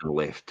often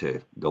left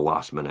to the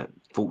last minute.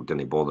 Folk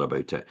didn't bother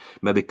about it.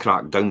 Maybe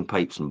cracked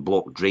downpipes and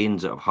blocked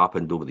drains that have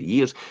happened over the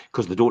years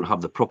because they don't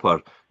have the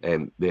proper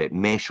the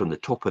mesh on the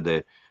top of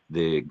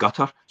the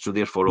gutter. So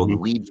therefore all the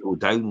leaves go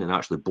down and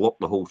actually block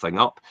the whole thing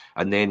up.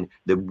 And then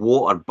the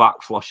water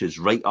back flushes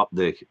right up,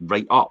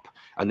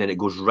 and then it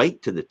goes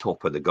right to the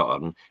top of the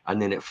gutter,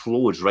 and then it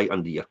flows right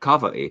under your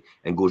cavity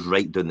and goes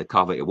right down the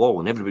cavity wall.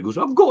 And everybody goes,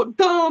 I've got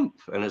damp.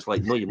 And it's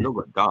like, no, you've not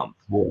got damp.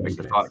 It's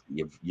the fact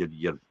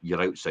that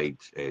your outside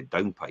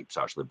downpipe's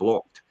actually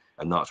blocked,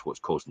 and that's what's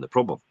causing the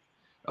problem.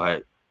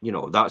 You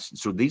know,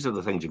 so these are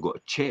the things you've got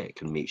to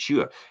check and make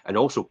sure. And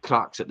also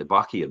cracks at the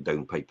back of your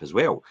downpipe as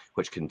well,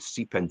 which can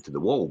seep into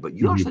the wall, but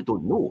you actually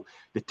don't know.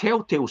 The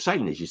telltale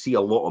sign is you see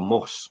a lot of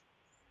moss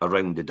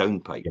around the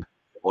downpipe,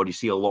 or you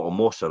see a lot of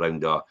moss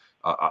around a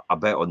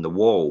bit on the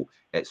wall.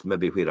 It's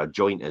maybe where a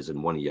joint is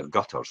in one of your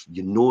gutters.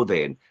 You know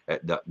then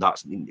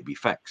that's needing to be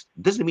fixed.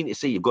 It doesn't mean to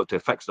say you've got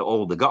to fix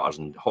all the gutters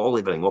and haul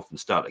everything off and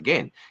start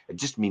again. It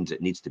just means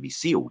it needs to be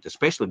sealed,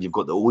 especially if you've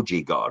got the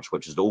OJ gutters,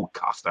 which is the old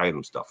cast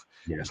iron stuff.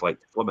 It's like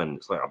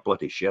a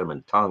bloody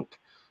Sherman tank.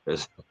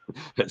 It's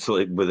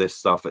like with this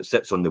stuff. It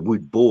sits on the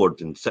wood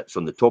board and sits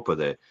on the top of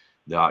the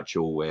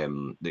actual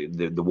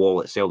the wall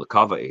itself, the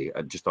cavity,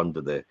 just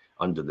under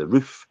the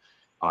roof.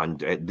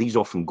 And these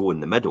often go in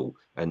the middle,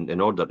 and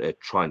in order to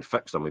try and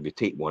fix them, if you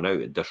take one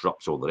out, it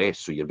disrupts all the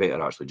rest. So you're better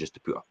actually just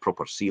to put a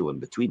proper seal in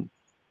between.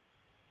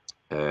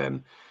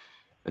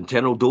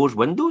 Internal doors,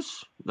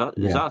 windows.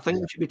 Is that a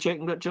thing we should be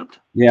checking, Richard?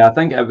 Yeah, I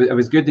think it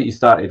was good that you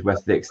started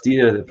with the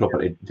exterior of the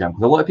property, Jim,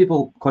 because a lot of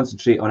people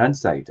concentrate on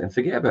inside and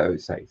forget about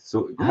outside.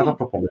 So have a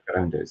proper look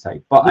around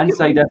outside. But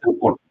inside is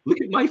important.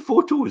 Look at my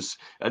photos,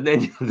 and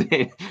then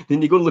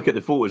you go and look at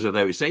the photos of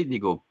the outside, and you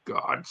go,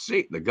 God's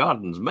sake, the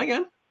garden's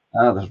minging.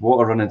 There's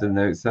water running down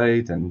the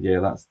outside, and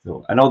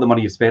and all the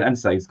money you've spent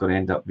inside is going to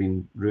end up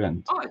being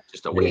ruined. Oh, it's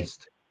just a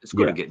waste. It's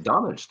going to get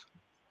damaged.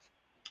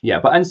 Yeah,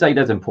 but inside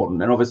is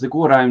important, and obviously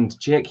go around,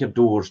 check your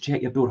doors,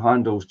 check your door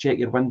handles, check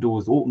your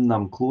windows, open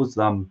them, close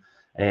them,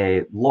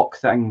 lock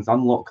things,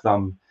 unlock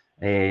them,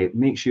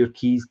 make sure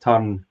keys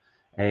turn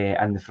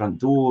in the front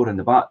door and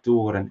the back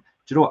door, and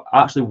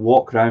actually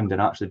walk around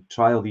and actually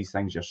trial these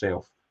things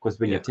yourself. Because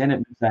when your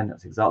tenant moves in,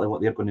 that's exactly what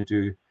they're going to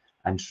do,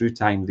 and through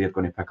time they're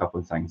going to pick up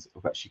on things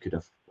which you could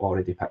have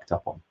already picked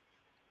up on.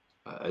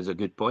 Is a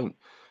good point.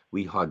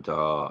 We had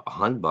a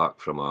handback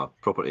from a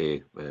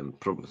property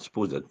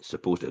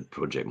supposed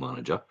project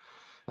manager.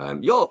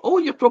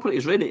 Your property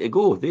is ready to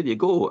go. There you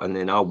go. And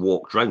then I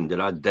walked round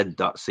and I did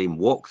that same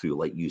walkthrough,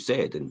 like you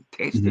said, and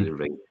tested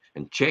everything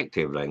and checked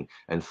everything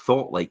and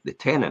thought like the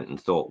tenant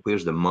and thought,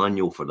 where's the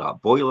manual for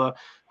that boiler?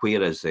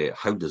 Where is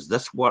how does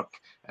this work?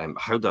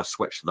 How do I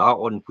switch that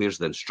on? Where's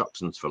the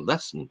instructions for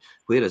this? And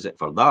where is it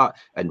for that?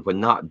 And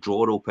when that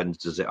drawer opens,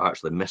 does it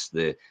actually miss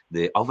the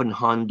oven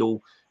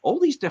handle? All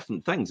these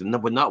different things. And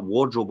then when that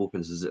wardrobe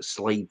opens, does it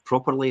slide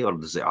properly, or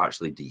does it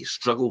actually, do you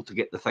struggle to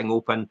get the thing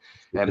open?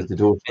 Is the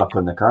door stuck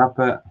on the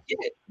carpet?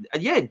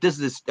 Yeah, does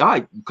this,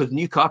 because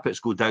new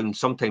carpets go down,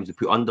 sometimes they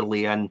put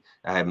underlay in,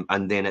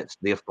 and then it's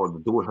therefore the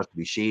door has to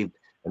be shaved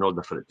in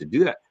order for it to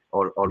do it.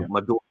 Or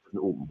my door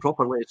doesn't open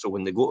properly. So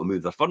when they go to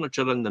move their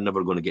furniture in, they're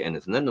never going to get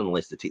anything in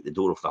unless they take the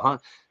door off the hand.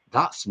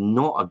 That's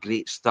not a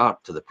great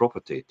start to the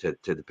property, to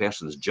the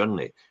person's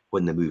journey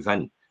when they move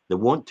in. They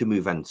want to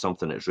move in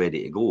something that's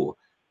ready to go.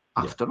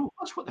 After all,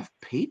 that's what they've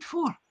paid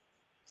for.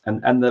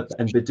 And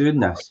by doing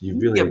this, you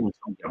really give them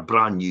a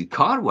brand new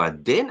car with a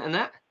dent in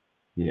it.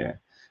 Yeah,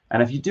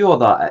 and if you do all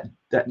that,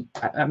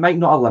 it might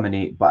not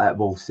eliminate, but it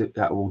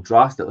will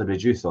drastically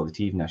reduce all the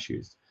teething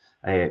issues.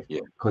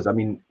 Because I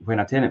mean, when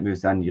a tenant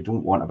moves in, you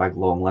don't want a big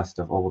long list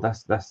of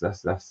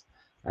this,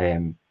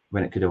 when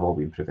it could have all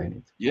been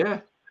prevented. Yeah,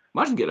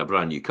 imagine getting a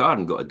brand new car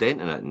and got a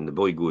dent in it, and the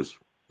boy goes,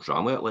 "What's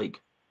wrong with it?"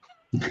 Like,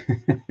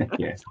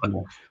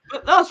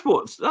 But that's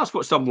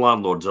what some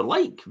landlords are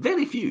like.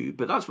 Very few,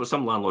 but that's what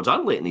some landlords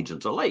and letting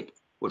agents are like.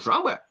 What's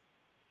wrong with it?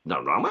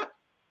 Nothing wrong with it.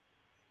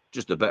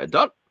 Just a bit of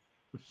dirt.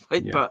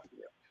 But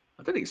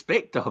I didn't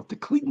expect to have to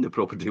clean the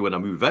property when I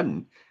move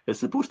in. It's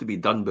supposed to be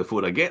done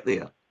before I get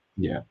there.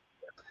 Yeah.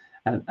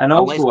 And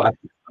also,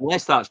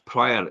 unless that's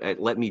prior,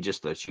 let me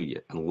just assure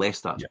you,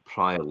 unless that's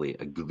priorly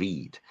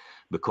agreed,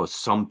 because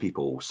some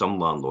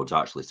landlords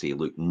actually say,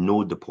 look,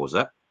 no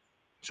deposit.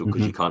 So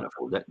because you can't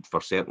afford it for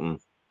certain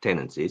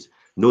tenancies,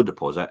 no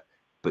deposit,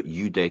 but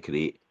you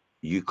decorate,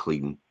 you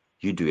clean,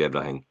 you do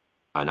everything,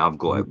 and I've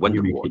got it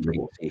window watertight,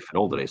 safe, and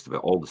all the rest of it,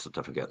 all the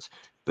certificates,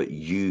 but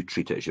you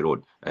treat it as your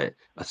own. I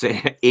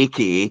say,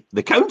 AKA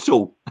the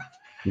council.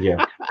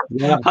 Yeah,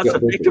 that's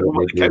effectively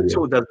what the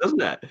council does,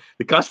 doesn't it?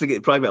 They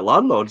castigate private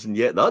landlords, and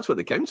yet that's what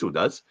the council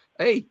does.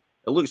 Hey,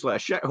 it looks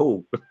like a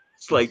shithole.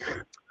 It's like,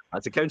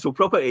 that's a council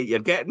property you're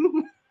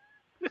getting.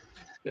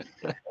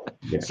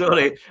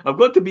 Sorry, I've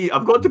got to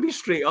be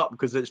straight up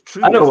because it's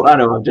true. I know.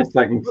 I'm just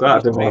thinking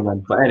Saturday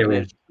morning, but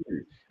anyway.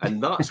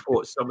 And that's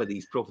what some of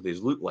these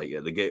properties look like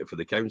at the gate for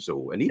the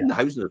council and even the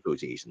housing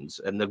associations,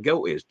 and they're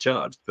guilty as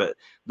charged, but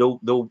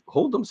they'll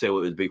hold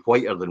themselves to be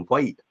whiter than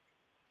white,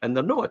 and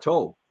they're not at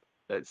all.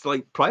 It's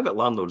like private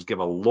landlords give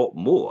a lot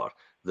more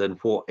than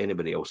what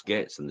anybody else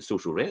gets in the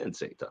social rented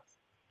sector,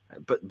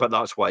 but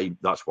that's why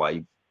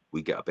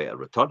we get a better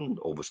return.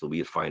 Obviously,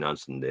 we're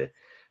financing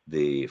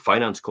the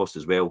finance cost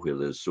as well, where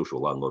the social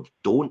landlords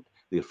don't.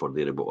 Therefore,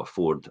 they're able to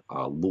afford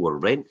a lower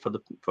rent for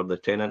the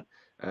tenant,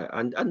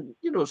 and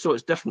so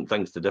it's different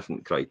things to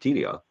different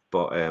criteria.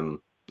 But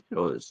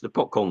it's the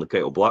pot calling the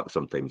kettle black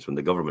sometimes when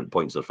the government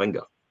points their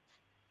finger.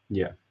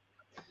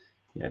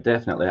 Yeah,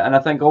 definitely. And I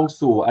think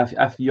also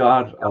if you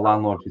are a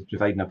landlord who's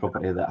providing a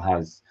property that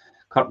has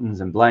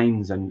curtains and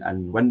blinds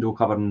and window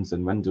coverings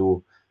and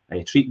window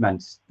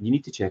treatments, you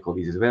need to check all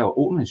these as well.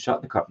 Open and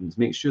shut the curtains.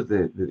 Make sure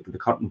the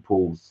curtain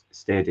pole's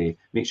steady.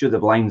 Make sure the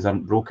blinds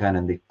aren't broken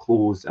and they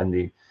close and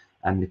they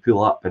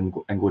pull up and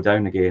go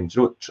down again.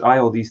 Try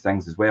all these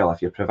things as well.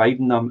 If you're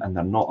providing them and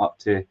they're not up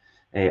to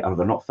or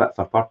they're not fit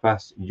for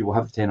purpose, you will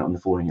have the tenant on the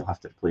phone and you'll have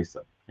to replace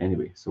them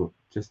anyway. So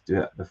just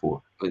do it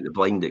before. Like the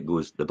blind that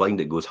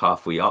goes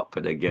halfway up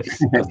and it gets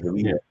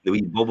the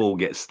wee bubble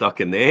gets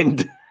stuck in the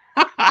end.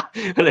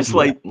 And it's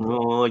like,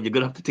 no, you're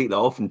gonna have to take that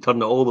off and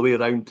turn it all the way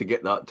around to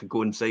get that to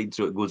coincide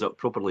so it goes up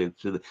properly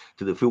to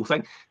the full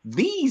thing.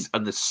 These are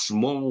the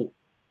small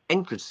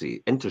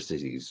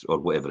intricacies or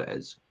whatever it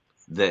is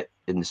that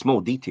in the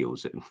small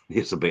details,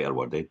 here's a better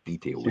word,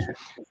 details.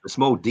 The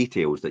small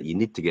details that you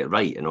need to get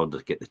right in order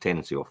to get the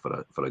tenancy off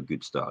for a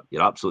good start.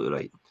 You're absolutely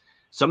right.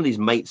 Some of these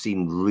might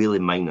seem really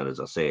minor, as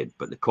I said,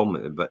 but the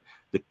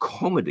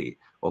comedy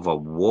of a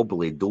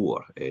wobbly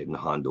door in the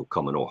handle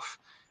coming off,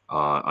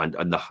 and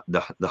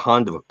the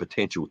hand of a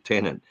potential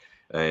tenant,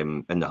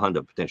 in the hand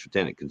of a potential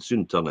tenant can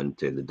soon turn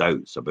into the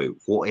doubts about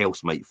what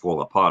else might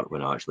fall apart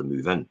when I actually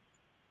move in.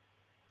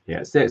 Yeah,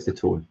 it sets the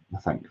tone, I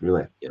think,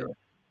 really. Yeah.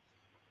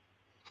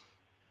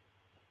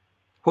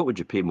 What would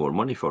you pay more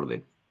money for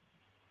then?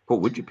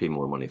 What would you pay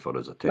more money for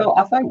as a tenant?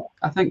 Well,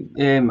 I think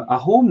a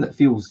home that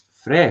feels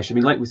fresh. I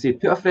mean, like we say,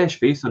 put a fresh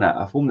face on it.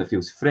 A home that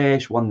feels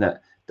fresh, one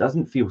that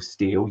doesn't feel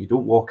stale. You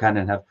don't walk in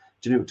and have,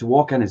 to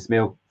walk in and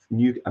smell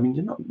new. I mean,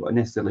 you're not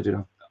necessarily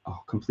doing a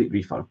complete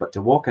refurb, but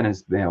to walk in and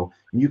smell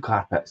new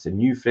carpets and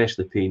new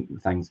freshly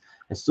painted things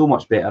is so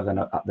much better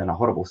than a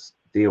horrible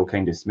stale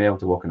kind of smell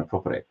to walk in a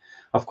property.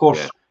 Of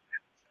course,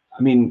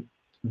 I mean,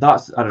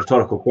 that's a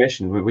rhetorical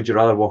question. Would you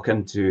rather walk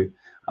into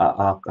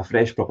a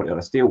fresh property or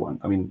a stale one?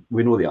 I mean,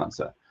 we know the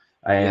answer.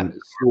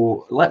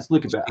 So let's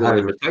look at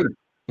how.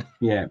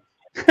 Yeah.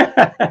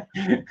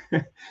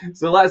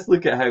 So let's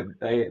look at how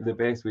the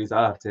best ways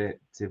are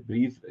to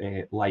breathe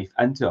life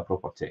into a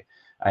property.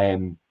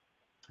 And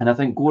I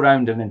think go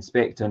around and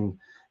inspecting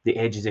the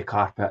edges of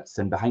carpets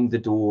and behind the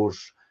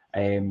doors,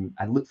 and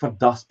look for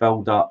dust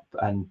build up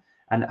and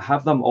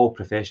have them all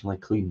professionally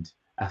cleaned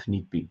if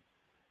need be.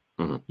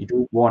 You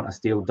don't want a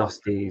stale,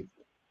 dusty,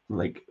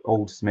 like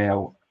old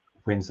smell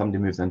when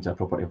somebody moves into a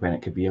property when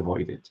it could be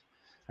avoided.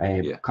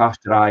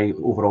 Cast your eye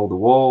over all the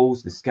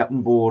walls, the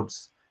skirting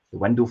boards, the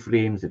window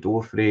frames, the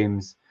door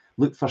frames.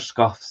 Look for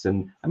scuffs,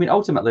 and I mean,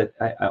 ultimately,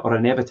 or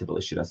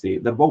inevitably, should I say,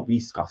 there will be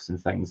scuffs and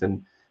things,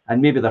 and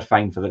maybe they're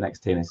fine for the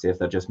next tenancy if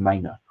they're just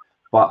minor.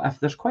 But if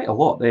there's quite a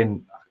lot,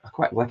 then a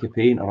quick lick of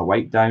paint or a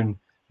wipe down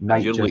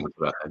might if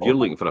you're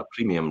looking for a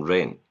premium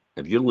rent,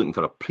 if you're looking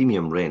for a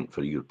premium rent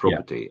for your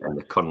property in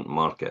the current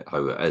market,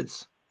 how it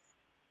is,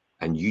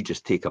 and you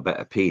just take a bit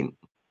of paint,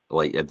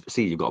 like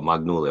say you've got a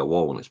magnolia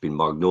wall and it's been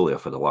magnolia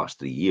for the last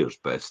 3 years,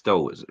 but it's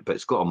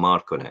got a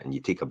mark on it, and you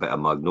take a bit of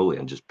magnolia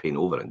and just paint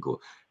over it and go,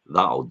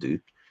 that'll do,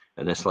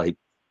 and it's like,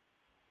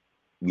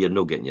 you're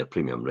not getting your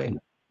premium rent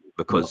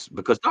because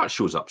that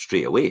shows up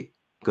straight away.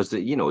 Because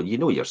you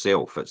know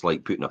yourself, it's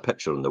like putting a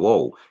picture on the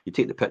wall. You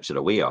take the picture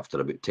away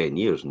after about 10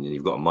 years, and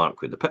you've got a mark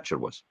where the picture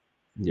was.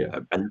 Yeah.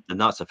 And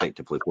that's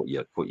effectively what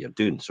you're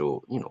doing.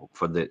 So, you know,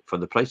 for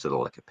the price of the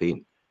lick of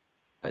paint,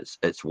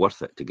 it's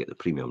worth it to get the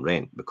premium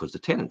rent, because the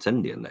tenant's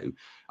in there now,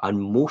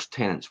 and most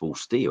tenants will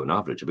stay on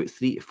average about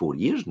 3 to 4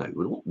 years now,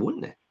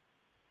 won't they?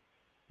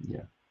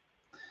 Yeah.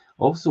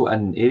 Also,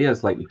 in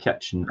areas like the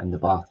kitchen and the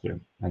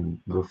bathroom, and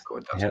Oh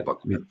God, that's a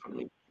bugbear for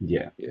me.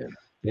 Yeah, Yeah.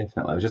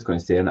 definitely. I was just going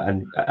to say,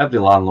 and every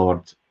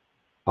landlord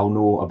I'll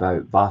know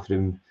about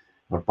bathroom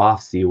or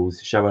bath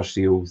seals, shower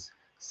seals,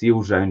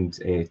 seals around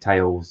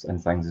tiles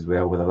and things as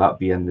well, whether that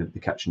be in the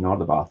kitchen or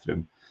the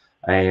bathroom.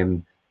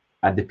 And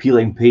the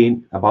peeling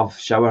paint above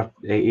shower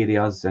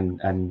areas, and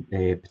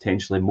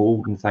potentially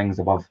mould and things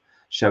above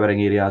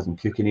showering areas and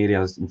cooking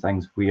areas and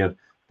things where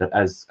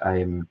there is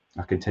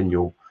a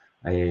continual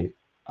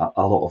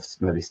a lot of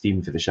maybe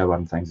steam for the shower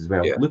and things as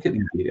well. Yeah. Look at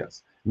these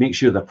areas. Make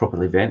sure they're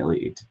properly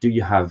ventilated. Do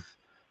you have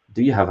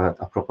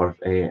a proper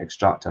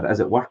extractor? Is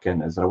it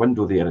working? Is there a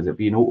window there? Is it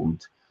being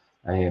opened?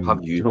 Have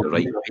you used the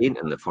right paint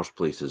in the first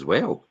place as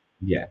well?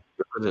 Yeah.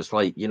 Because it's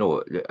like, you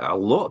know, a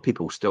lot of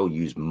people still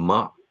use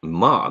matte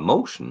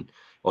emulsion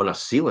on a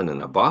ceiling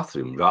in a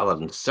bathroom rather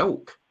than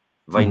silk,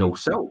 vinyl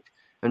silk.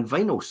 And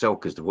vinyl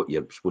silk is what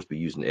you're supposed to be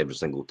using every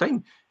single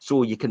time,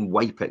 so you can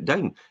wipe it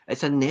down.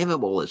 It's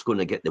inevitable it's going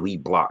to get the wee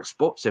black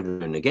spots every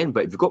now and again,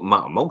 but if you've got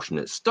matte emulsion,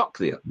 it's stuck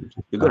there.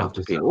 You're going to have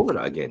to paint over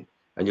it again,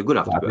 and you're going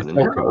to have to put an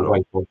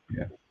inhibitor on.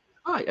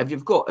 Aye, if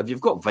you've got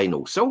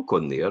vinyl silk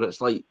on there,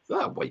 it's like,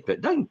 wipe it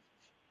down.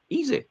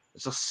 Easy.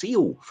 It's a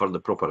seal for the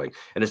proper thing,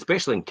 and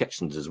especially in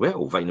kitchens as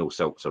well. Vinyl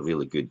silk's a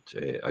really good,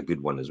 a good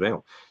one as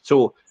well.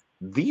 So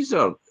these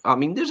are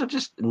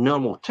just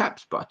normal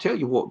tips. But I tell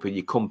you what, when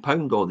you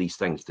compound all these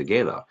things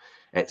together,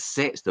 it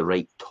sets the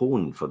right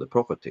tone for the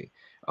property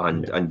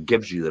and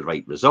gives you the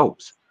right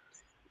results.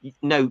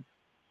 Now,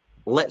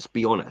 let's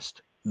be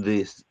honest.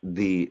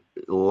 The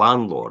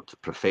landlord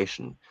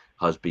profession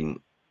has been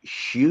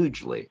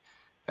hugely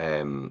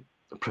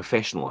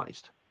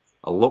professionalized.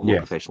 A lot more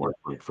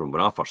professionalised from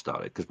when I first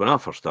started. Because when I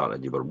first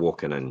started, you were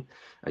walking in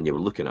and you were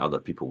looking at other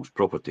people's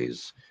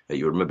properties that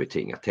you were maybe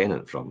taking a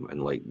tenant from,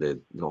 and like the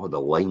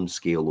line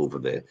scale over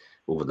the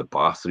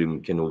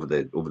bathroom, over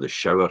the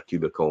shower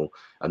cubicle,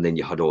 and then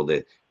you had all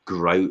the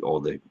grout,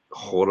 all the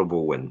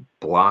horrible and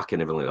black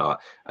and everything like that.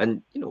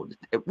 And you know,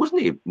 it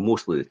wasn't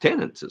mostly the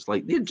tenants. It's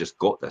like they'd just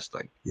got this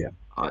thing. Yeah.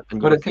 And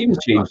but it's even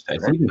changed.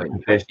 It's even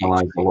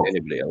professionalised a lot.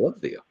 Anybody that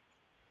lived there.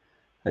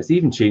 It's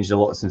even changed a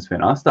lot since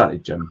when I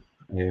started, Jim.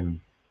 Do you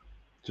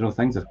know,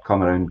 things have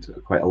come around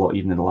quite a lot,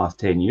 even in the last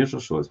 10 years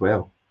or so as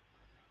well.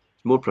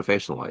 It's more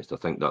professionalised. I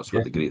think that's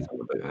what the great thing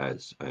about it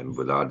is.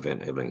 With the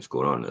advent of everything's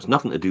going on, it's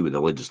nothing to do with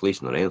the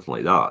legislation or anything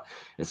like that.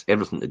 It's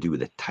everything to do with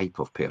the type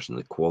of person,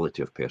 the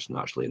quality of person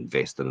actually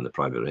investing in the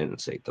private renting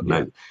sector.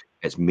 Now,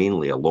 it's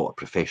mainly a lot of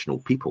professional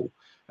people,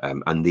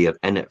 and they're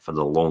in it for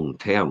the long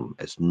term.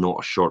 It's not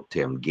a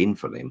short-term gain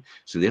for them.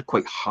 So they're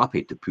quite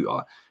happy to put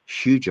a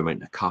huge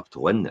amount of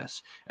capital in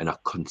this on a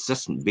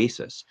consistent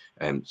basis,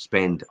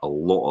 spend a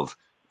lot of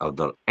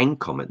their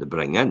income that they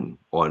bring in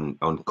on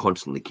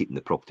constantly keeping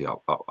the property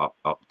up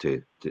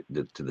to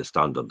the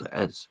standard that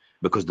it is,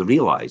 because they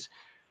realise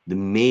the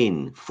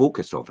main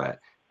focus of it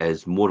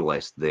is more or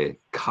less the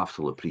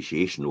capital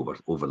appreciation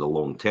over the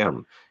long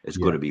term is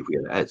going to be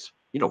where it is.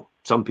 You know,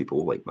 some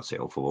people like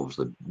myself have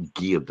obviously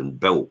geared and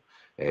built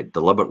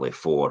deliberately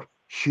for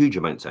huge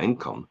amounts of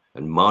income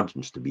and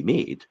margins to be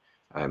made,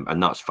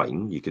 and that's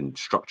fine. You can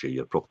structure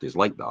your properties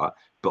like that,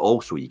 but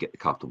also you get the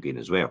capital gain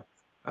as well,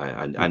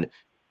 and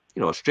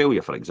you know,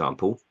 Australia, for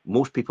example,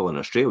 most people in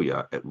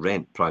Australia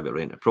private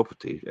rented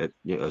property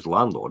as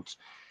landlords,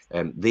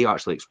 they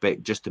actually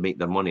expect just to make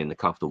their money in the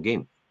capital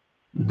gain.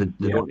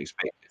 They don't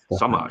expect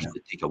some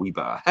actually take a wee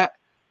bit of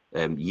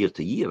hit year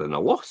to year in a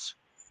loss,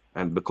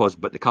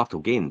 but the capital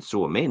gain is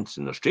so immense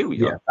in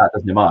Australia. Yeah, that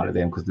doesn't matter to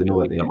them because they know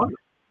what they are.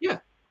 Yeah,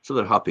 so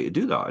they're happy to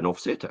do that and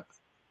offset it.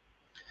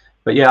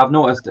 But yeah, I've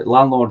noticed that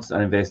landlords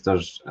and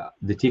investors,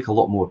 they take a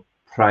lot more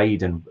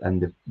pride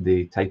in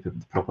the type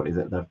of property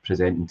that they're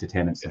presenting to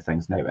tenants and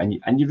things now,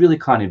 and you really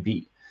can't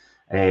beat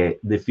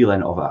the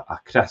feeling of a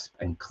crisp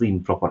and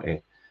clean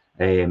property,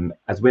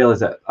 as well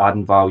as it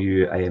adding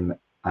value and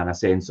a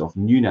sense of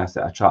newness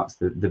that attracts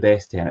the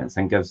best tenants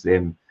and gives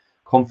them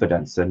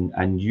confidence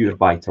in your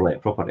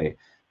buy-to-let property,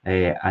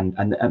 and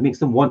it makes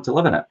them want to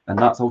live in it, and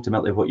that's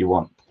ultimately what you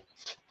want.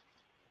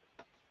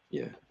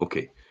 Yeah.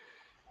 Okay.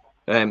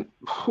 Admin.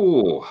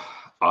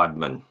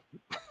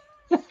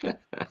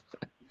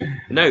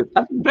 Now,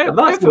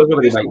 that's what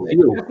everybody might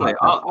feel.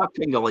 I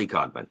kind of like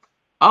admin.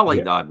 I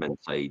like the admin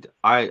side.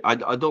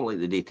 I don't like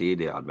the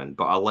day-to-day admin,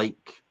 but I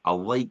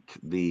like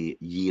the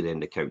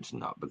year-end accounts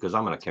and that, because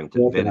I'm an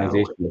accountant.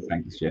 Organisational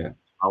things, yeah.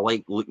 I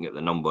like looking at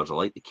the numbers. I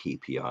like the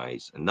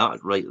KPIs, and that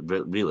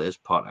really is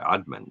part of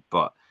admin.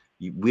 But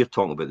we're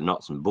talking about the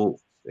nuts and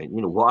bolts. And,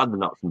 you know, what are the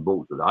nuts and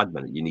bolts of the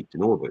admin that you need to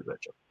know about,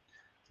 Richard?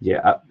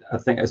 Yeah, I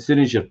think as soon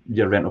as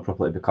your rental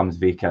property becomes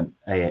vacant,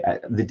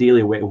 the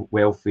daily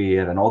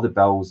welfare and all the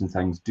bills and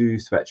things do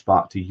switch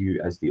back to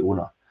you as the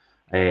owner.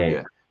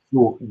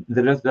 So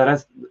there is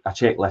a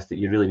checklist that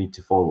you really need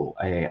to follow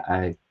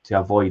to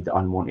avoid the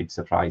unwanted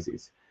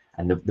surprises.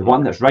 And the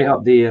one that's right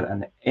up there,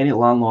 and any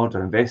landlord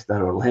or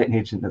investor or letting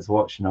agent that's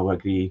watching will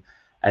agree,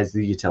 is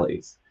the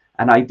utilities.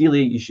 And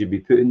ideally, you should be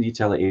putting the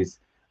utilities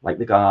like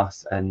the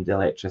gas and the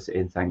electricity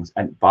and things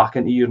and back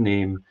into your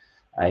name.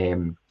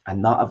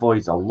 And that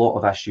avoids a lot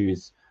of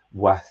issues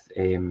with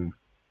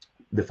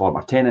the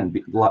former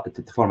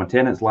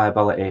tenant's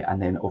liability,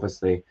 and then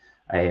obviously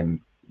then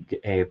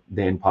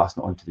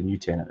passing it on to the new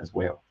tenant as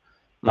well.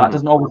 That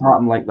doesn't always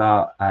happen like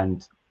that,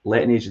 and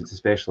letting agents,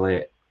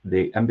 especially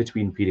the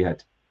in-between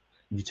period,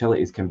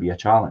 utilities can be a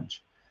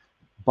challenge.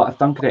 But if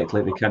done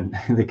correctly,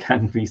 they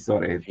can be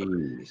sorted.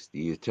 Jeez, the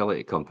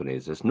utility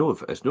companies. It's no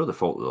the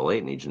fault of the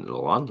letting agent or the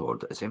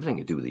landlord. It's everything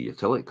to do with the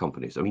utility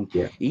companies. I mean,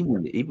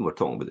 even we're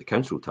talking about the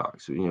council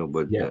tax. You know,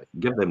 but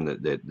give them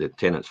the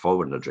tenant's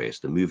forwarding address,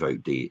 the move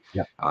out date,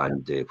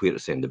 and where to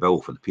send the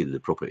bill for the period the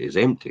property is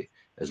empty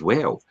as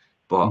well.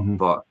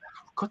 But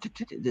God,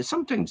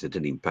 sometimes they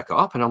didn't even pick it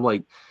up, and I'm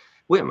like,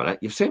 wait a minute,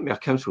 you've sent me a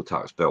council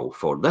tax bill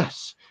for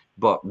this,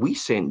 but we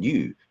sent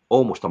you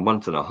almost a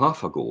month and a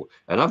half ago,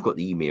 and I've got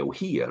the email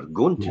here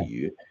going to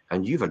you,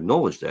 and you've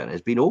acknowledged it, and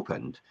it's been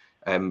opened.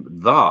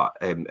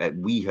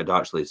 We had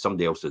actually,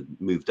 somebody else had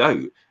moved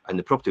out, and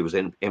the property was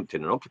empty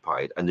and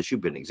occupied, and there should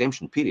be an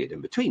exemption period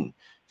in between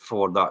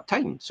for that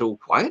time. So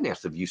why on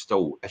earth have you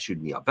still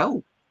issued me a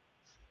bill?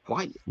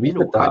 Why? We've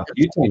had that a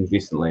few times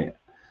recently.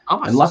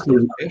 I'm a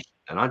system person,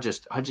 and I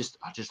just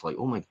like,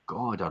 oh my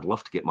God, I'd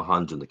love to get my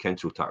hands on the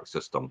council tax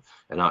system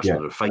and actually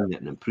refine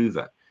it and improve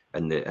it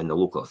in the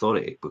local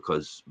authority,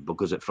 because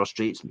it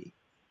frustrates me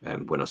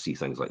when I see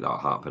things like that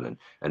happening,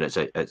 and it's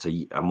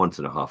a month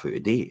and a half out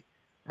of date.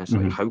 It's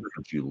like, how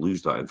could you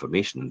lose that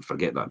information and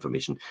forget that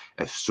information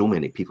if so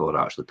many people are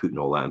actually putting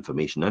all that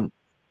information in?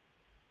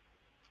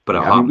 But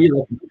I mean,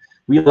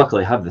 we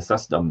luckily have the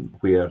system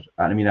where,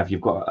 and I mean, if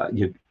you're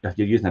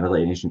using a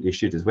letting agent, they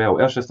should as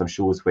well. Our system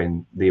shows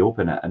when they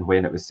open it and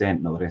when it was sent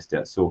and all the rest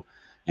of it. So,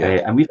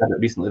 and we've had it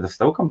recently; they've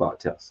still come back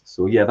to us.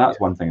 So that's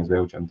one thing as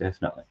well, Jim.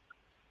 Definitely.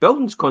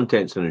 Buildings,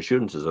 contents and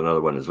insurance is another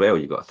one as well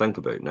you've got to think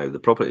about. Now, the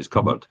property is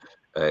covered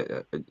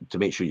to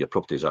make sure your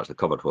property is actually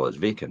covered while it's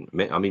vacant.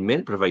 I mean,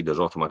 many providers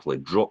automatically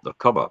drop their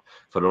cover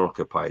for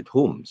unoccupied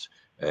homes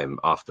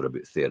after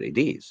about 30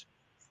 days.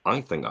 I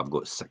think I've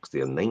got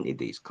 60 or 90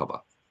 days cover.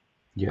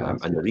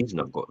 And the reason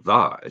I've got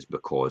that is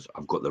because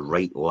I've got the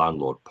right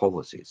landlord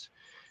policies.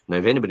 Now,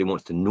 if anybody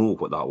wants to know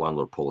what that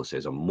landlord policy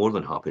is, I'm more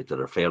than happy to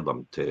refer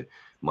them to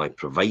my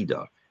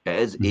provider. It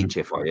is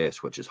HFIS,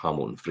 which is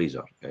Hamilton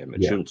Fraser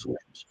Insurance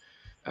Solutions.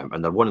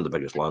 And they're one of the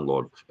biggest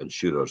landlord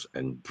insurers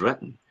in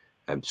Britain.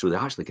 So they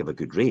actually give a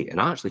good rate.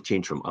 And I actually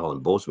changed from Alan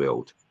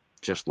Boswell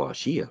just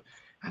last year,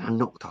 and I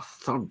knocked a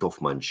third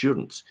off my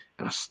insurance,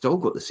 and I still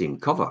got the same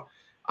cover.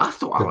 I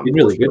thought they've been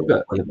really good,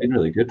 but they've been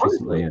really good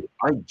recently.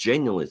 I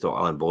genuinely thought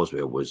Alan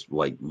Boswell was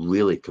like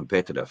really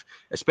competitive,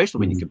 especially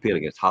when you compare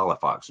against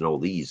Halifax and all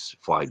these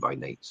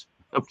fly-by-nights.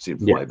 I'm saying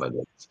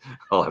fly-by-nights,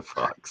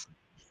 Halifax.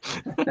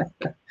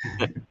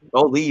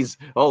 all these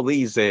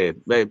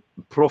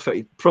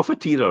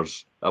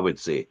profiteers, I would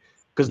say.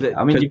 Because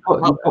I mean,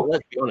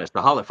 let's be honest,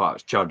 the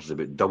Halifax charges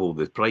about double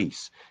the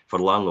price for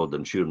landlord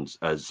insurance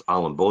as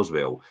Alan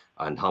Boswell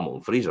and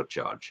Hamilton Fraser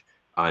charge.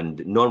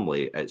 And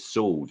normally it's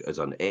sold as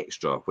an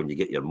extra when you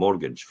get your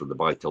mortgage for the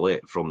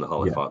buy-to-let from the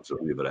Halifax or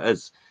whoever it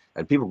is.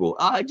 And people go,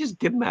 just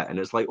give me it. And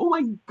it's like, oh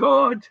my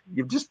God,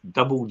 you've just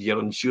doubled your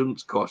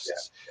insurance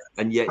costs.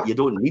 And yet you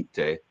don't need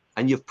to.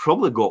 And you've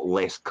probably got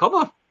less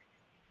cover.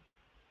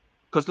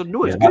 Because they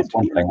know it's good. That's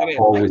one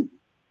thing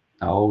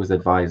I always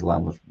advise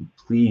landlords,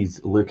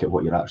 please look at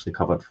what you're actually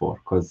covered for.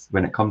 Because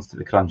when it comes to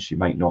the crunch, you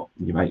might not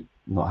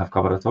have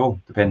cover at all,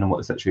 depending on what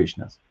the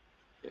situation is.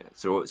 Yeah,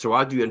 so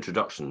I do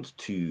introductions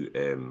to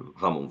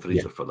Hamilton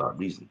Fraser for that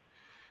reason,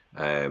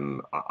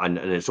 and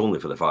it's only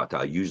for the fact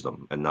that I use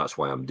them, and that's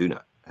why I'm doing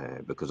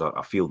it, because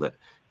I feel that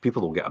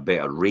people will get a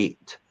better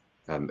rate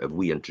if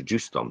we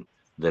introduce them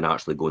than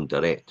actually going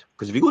direct.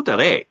 Because if you go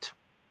direct,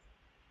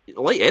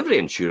 like every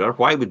insurer,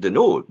 why would they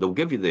know? They'll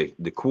give you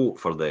the quote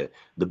for the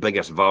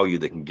biggest value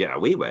they can get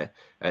away with.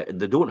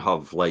 They don't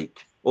have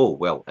like, oh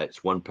well, it's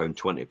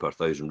 £1.20 per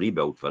thousand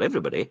rebuild for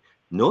everybody.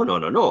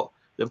 No.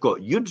 They've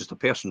got, you're just a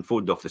person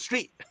phoned off the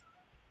street.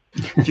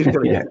 You're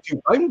going to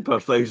get £2 per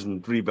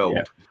thousand rebuild.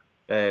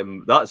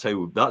 That's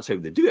how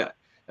they do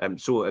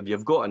it. So if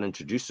you've got an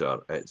introducer,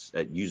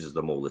 it uses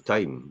them all the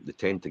time. They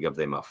tend to give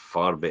them a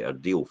far better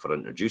deal for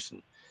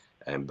introducing,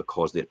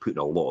 because they're putting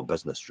a lot of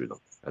business through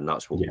them, and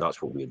that's what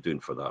we're doing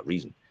for that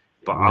reason.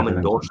 But I'm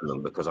endorsing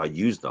them because I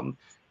use them,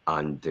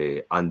 and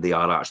they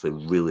are actually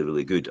really,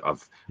 really good.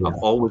 I've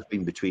always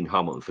been between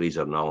Hamilton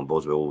Fraser and Alan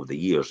Boswell over the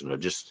years, and I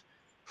just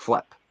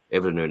flip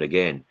every now and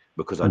again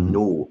because I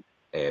know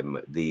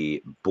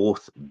they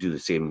both do the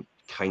same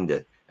kind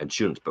of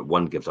insurance, but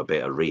one gives a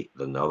better rate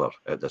than the other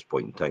at this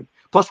point in time.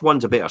 Plus,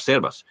 one's a better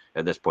service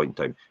at this point in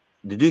time.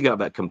 They do get a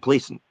bit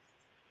complacent,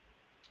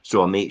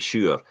 so I make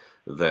sure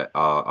that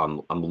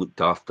I'm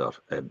looked after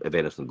if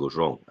anything goes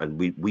wrong, and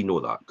we know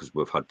that because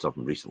we've had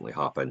something recently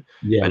happen.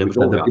 Yeah, and it was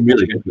they've only been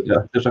really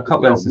good. There's a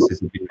couple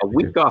instances a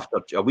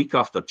week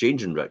after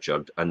changing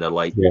Richard, and they're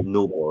like,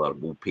 no bother,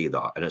 we'll pay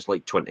that, and it's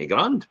like 20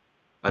 grand,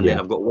 and then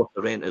I've got to work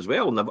the rent as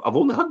well, and I've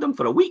only had them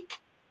for a week.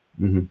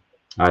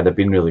 They've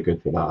been really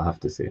good for that, I have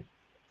to say.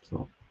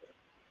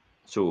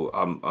 So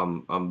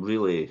I'm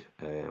really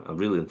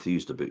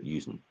enthused about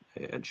using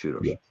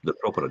insurers, the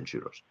proper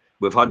insurers.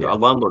 We've had a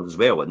landlord as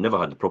well that never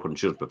had the proper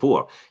insurance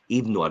before,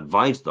 even though I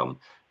advised them,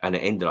 and it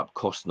ended up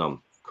costing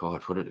them,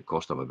 God, what did it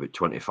cost them? About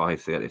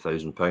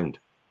 £25,000-30,000.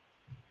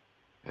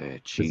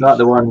 Is that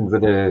the one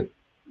with the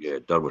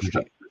Durwood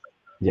Street?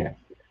 Yeah.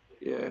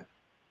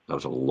 That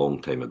was a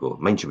long time ago.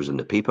 Mind you, was in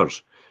the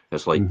papers.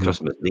 It's like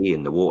Christmas Day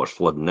and the water's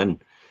flooding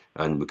in,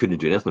 and we couldn't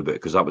do anything about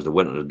it because that was the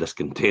winter of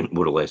discontent,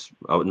 more or less.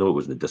 No, it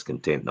wasn't the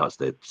discontent. That's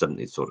the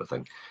 70s sort of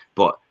thing.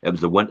 But it was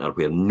the winter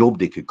where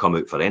nobody could come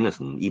out for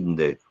anything. Even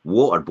the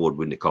water board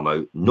wouldn't come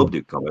out. Nobody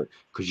would come out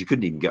because you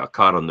couldn't even get a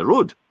car on the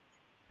road.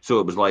 So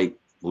it was like,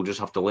 we'll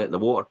just have to let the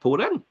water pour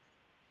in.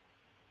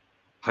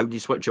 How do you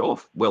switch it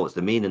off? Well, it's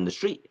the main in the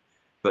street.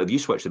 But if you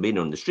switch the main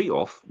on the street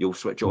off, you'll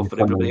switch off for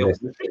everybody else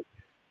in the street.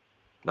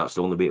 That's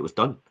the only way it was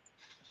done.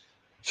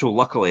 So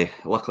luckily,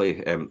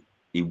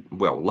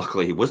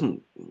 he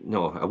wasn't.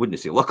 No, I wouldn't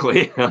say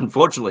luckily.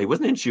 Unfortunately, he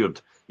wasn't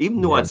insured.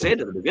 Even though I'd said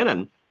at the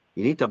beginning,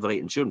 you need to have the right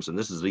insurance, and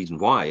this is the reason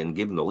why, and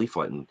gave him the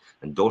leaflet and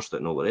endorsed it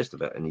and all the rest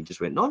of it. And he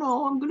just went, no,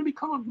 I'm going to be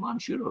covered, my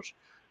insurers.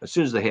 As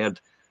soon as they heard,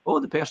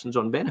 the person's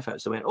on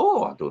benefits, they went,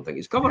 I don't think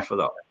he's covered for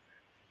that.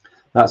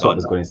 That's what I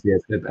was going to say.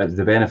 It's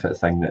the benefit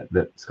thing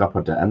that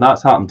scuppered it, and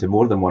that's happened to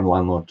more than one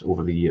landlord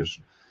over the years.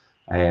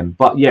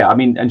 But yeah, I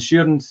mean,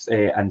 insurance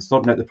and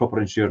sorting out the proper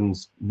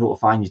insurance,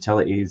 notifying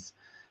utilities,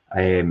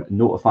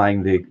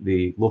 notifying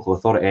the local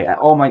authority, it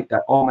all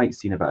might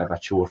seem a bit of a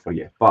chore for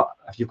you. But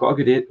if you've got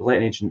a good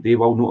letting agent, they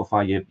will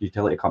notify your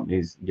utility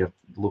companies, your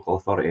local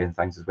authority and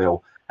things as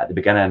well at the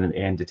beginning and the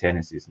end of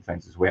tenancies and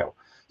things as well.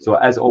 So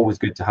it is always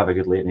good to have a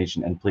good letting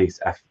agent in place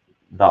if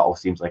that all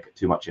seems like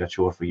too much of a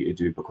chore for you to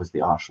do, because they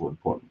are so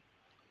important.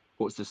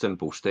 What's the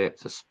simple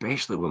steps,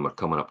 especially when we're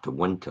coming up to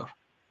winter?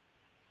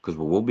 Because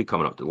we will be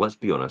coming up to, let's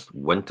be honest,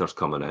 winter's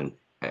coming in.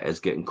 It is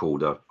getting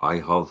colder. I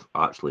have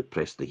actually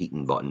pressed the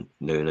heating button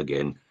now and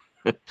again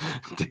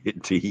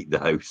to heat the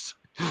house.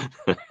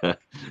 I've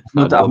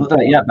not done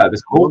it yet, but it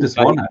was cold this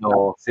morning.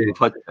 No,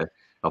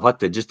 I've had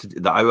to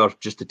just the hour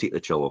just to take the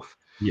chill off.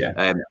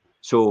 Yeah.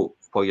 So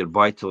while your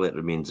buy-to-let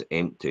remains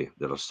empty,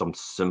 there are some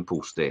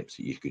simple steps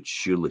that you could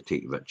surely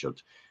take,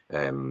 Richard,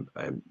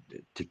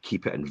 to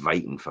keep it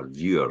inviting for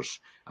viewers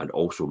and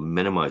also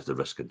minimise the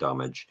risk of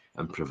damage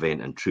and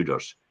prevent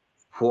intruders.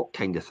 What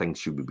kind of things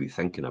should we be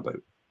thinking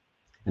about?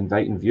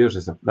 Inviting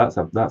viewers that's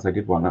a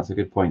good one. That's a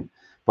good point.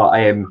 But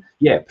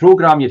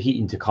program your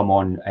heating to come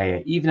on,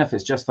 even if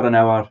it's just for an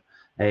hour,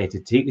 to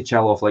take the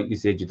chill off, like you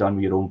said you've done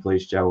with your own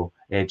place,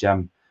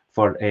 Jim.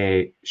 For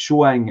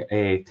showing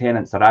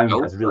tenants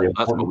around is really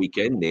important. That's my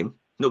weekend name.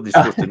 Nobody's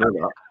supposed to know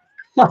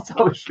that.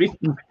 I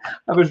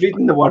was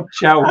reading the word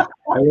chill. I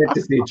went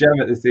to say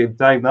Jim at the same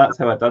time. That's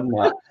how I done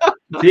that.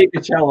 Take the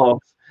chill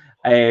off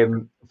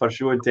for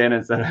showing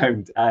tenants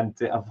around and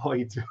to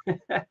avoid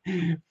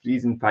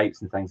freezing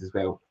pipes and things as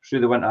well.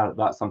 Through the winter,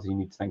 that's something you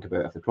need to think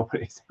about if the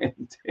property is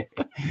empty.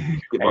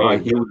 Get my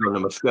heels on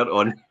and my skirt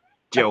on,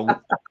 Jill.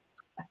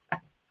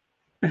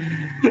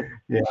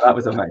 Yeah, that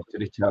was a mixture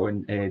of chill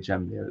and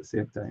Jim there at the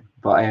same time.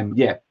 But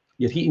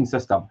your heating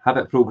system, have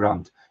it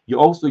programmed.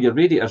 Your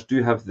radiators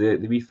do have the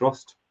wee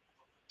frost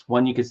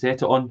one you can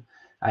set it on.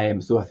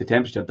 So if the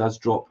temperature does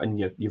drop and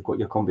you've got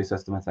your combi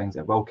system and things,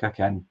 it will kick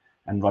in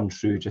and run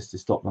through just to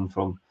stop them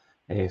from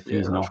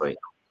freezing off. Right.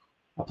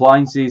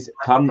 Appliances,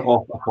 turn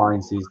off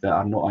appliances that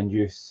are not in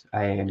use.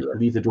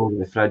 Leave the door of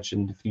the fridge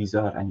and the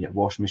freezer and your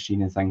washing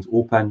machine and things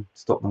open,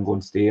 stop them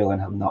going stale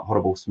and having that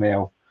horrible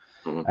smell.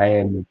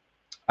 And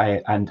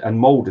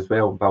mold as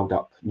well build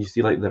up. You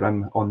see like the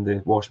rim on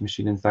the washing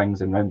machine and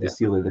things and around the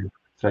seal of the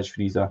fridge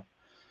freezer.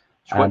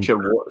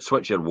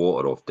 Switch your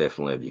water off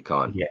definitely if you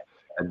can. Yeah.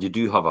 And you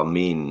do have a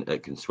main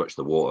that can switch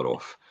the water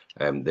off.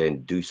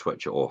 Then do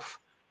switch it off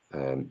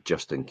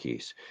just in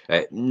case.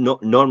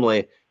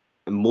 Normally,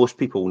 most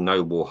people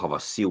now will have a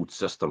sealed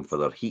system for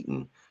their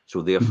heating,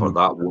 so therefore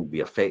that won't be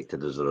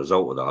affected as a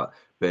result of that.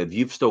 But if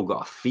you've still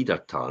got a feeder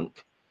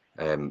tank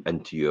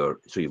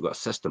so you've got a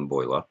system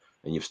boiler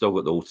and you've still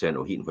got the old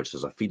central heating, which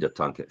is a feeder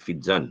tank that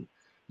feeds in,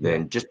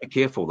 then just be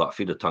careful that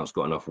feeder tank's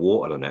got enough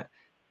water in it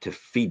to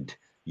feed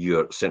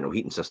your central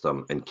heating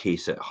system in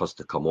case it has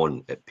to come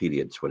on at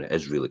periods when it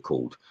is really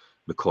cold.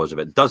 Because if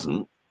it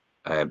doesn't,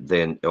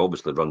 then it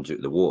obviously runs out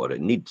of the water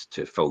it needs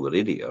to fill the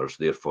radiators.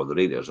 Therefore, the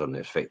radiators aren't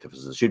as effective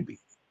as they should be.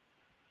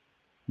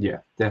 Yeah,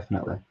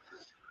 definitely.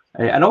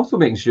 And also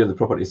making sure the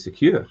property is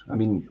secure. I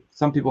mean,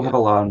 some people have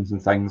alarms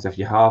and things. If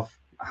you have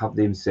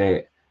them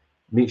set,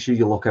 make sure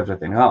you lock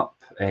everything up.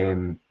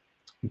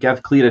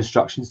 Give clear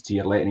instructions to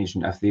your letting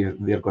agent if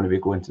they're going to be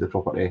going to the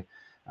property.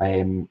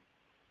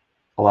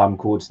 Alarm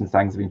codes and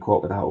things have been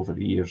caught with that over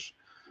the years.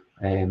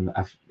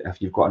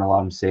 If you've got an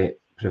alarm set,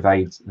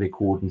 provide the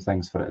code and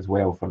things for it as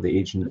well for the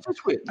agent. This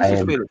is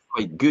where it's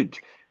quite good.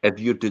 If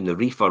you're doing the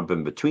refurb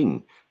in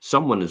between,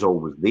 someone is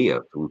always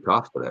there to look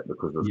after it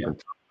because there's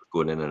contractors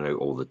going in and out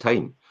all the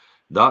time.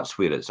 That's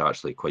where it's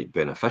actually quite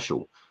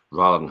beneficial,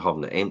 rather than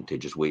having it empty,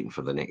 just waiting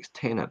for the next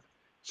tenant.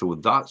 So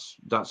that's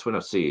when I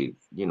say,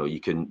 you know,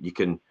 you can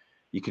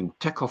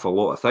tick off a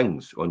lot of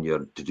things on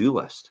your to-do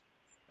list,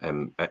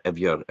 if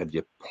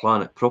you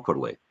plan it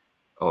properly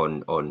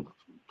on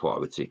what I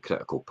would say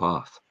critical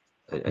path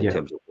in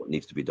terms of what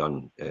needs to be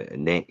done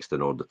next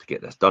in order to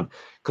get this done.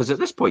 Because at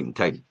this point in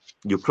time,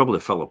 you'll probably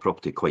fill a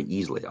property quite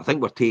easily. I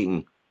think we're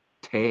taking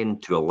 10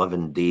 to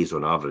 11 days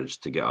on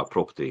average to get a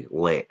property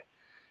let.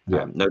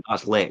 Now,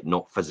 that's let,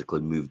 not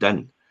physically moved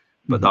in,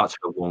 but that's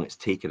how long it's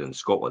taken in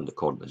Scotland,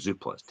 according to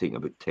Zoopla. It's taking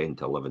about 10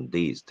 to 11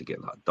 days to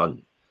get that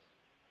done.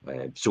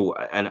 So,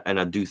 and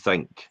I do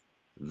think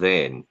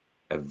then,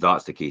 if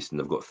that's the case, and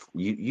they've got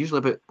usually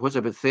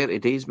about 30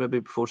 days maybe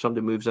before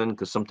somebody moves in,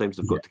 because sometimes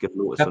they've got to give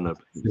notice on their.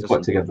 They've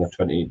got to give their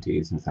 28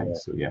 days and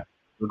things. So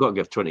we've got to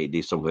give 28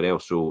 days somewhere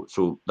else.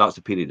 So that's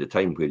the period of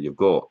time where you've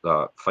got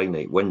that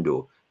finite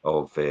window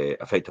of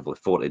effectively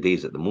 40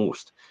 days at the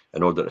most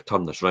in order to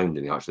turn this round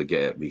and actually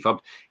get it refurbed.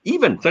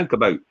 Even think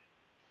about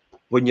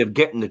when you're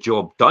getting the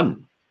job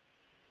done.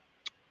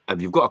 If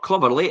you've got a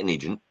clever letting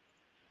agent,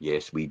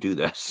 yes, we do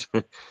this,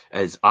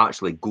 is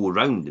actually go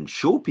around and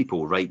show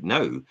people right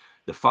now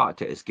the fact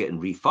that it's getting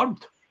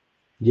refurbed.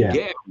 Get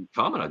a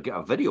camera, get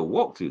a video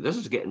walkthrough. This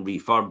is getting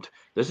refurbed.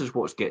 This is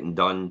what's getting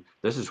done.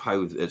 This is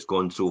how it's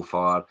gone so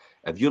far.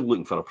 If you're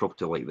looking for a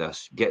property like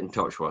this, get in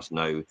touch with us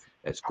now.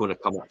 It's going to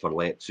come up for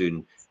let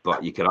soon,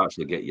 but you can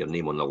actually get your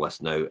name on the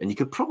list now, and you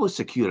could probably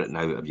secure it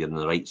now if you're in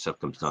the right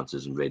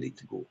circumstances and ready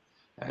to go.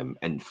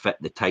 And fit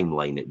the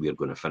timeline that we're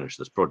going to finish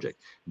this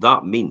project.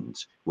 That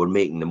means we're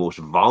making the most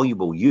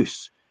valuable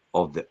use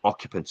of the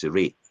occupancy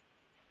rate.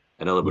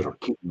 In other words, we're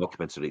keeping the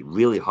occupancy rate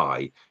really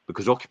high,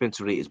 because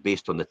occupancy rate is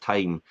based on the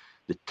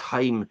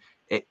time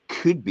it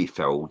could be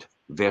filled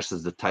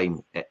versus the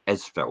time it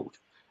is filled.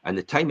 And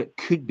the time it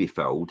could be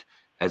filled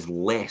is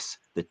less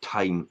the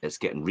time it's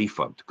getting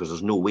refurbed, because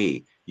there's no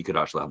way you could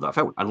actually have that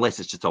filled unless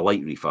it's just a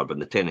light refurb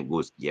and the tenant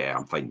goes, yeah,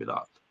 I'm fine with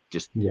that.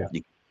 Just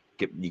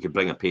you could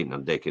bring a painter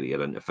and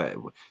decorator in to fit it,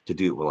 to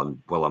do it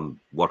while I'm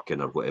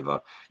working or whatever.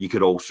 You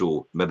could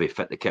also maybe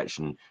fit the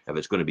kitchen if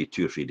it's going to be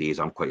 2 or 3 days.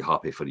 I'm quite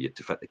happy for you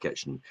to fit the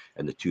kitchen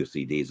in the 2 or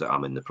 3 days that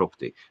I'm in the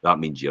property. That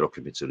means your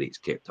occupancy rate's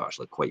kept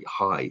actually quite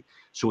high.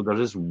 So there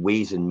is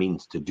ways and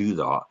means to do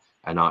that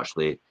and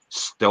actually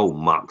still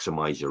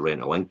maximise your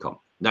rental income.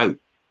 Now,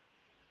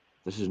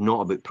 this is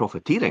not about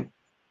profiteering.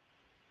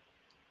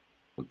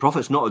 And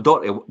profit's not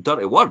a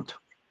dirty word.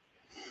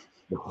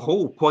 The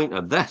whole point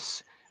of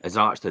this is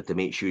actually to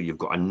make sure you've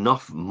got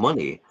enough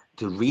money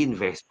to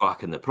reinvest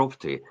back in the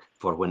property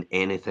for when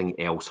anything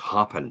else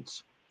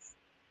happens.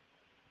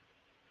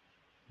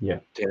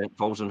 Tenant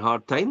falls in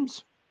hard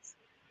times.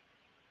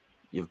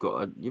 You've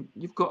got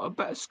a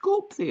bit of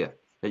scope there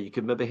that you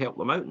can maybe help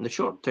them out in the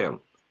short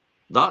term.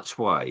 That's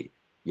why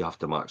you have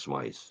to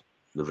maximise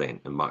the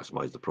rent and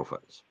maximise the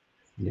profits.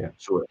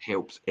 So it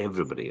helps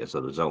everybody as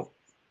a result.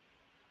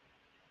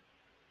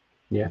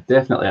 Yeah,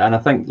 definitely. And I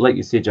think, like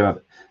you say, Jim,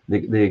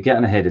 they're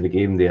getting ahead of the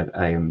game there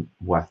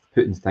with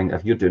putting things,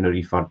 if you're doing a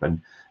refurb,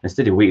 and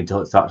instead of waiting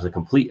until it's actually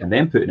complete and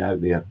then putting it out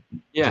there, do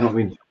you know what I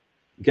mean?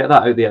 Get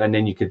that out there, and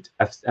then you could,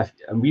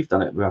 and we've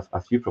done it with a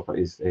few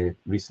properties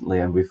recently,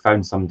 and we've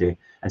found somebody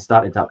and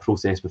started that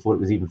process before it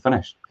was even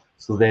finished.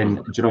 So then,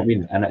 do you know what I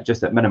mean? And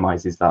it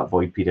minimises that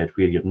void period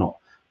where you're not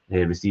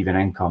receiving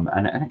income,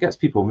 and it gets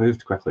people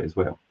moved quickly as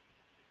well.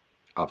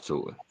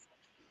 Absolutely.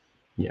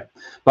 Yeah,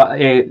 but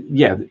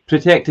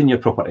protecting your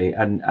property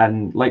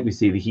and like we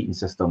say, the heating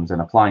systems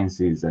and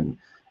appliances and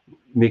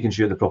making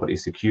sure the property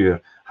is secure,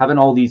 having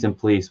all these in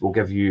place will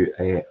give you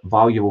a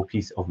valuable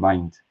peace of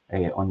mind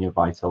on your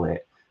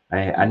buy-to-let,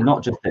 and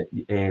not just that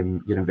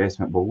your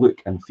investment will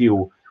look and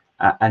feel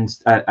and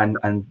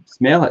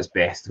smell its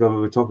best.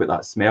 We talk about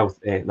that smell,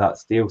 that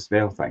stale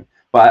smell thing,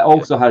 but it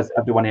also has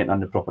everyone entering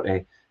the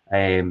property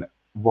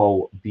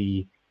will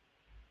be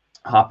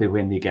happy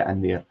when they get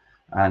in there,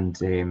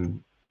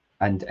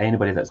 and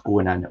anybody that's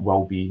going in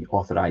will be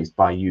authorised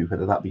by you,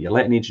 whether that be your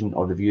letting agent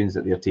or the viewings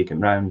that they're taking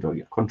round or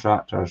your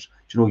contractors.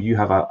 Do you know, you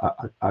have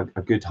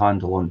a good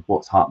handle on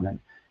what's happening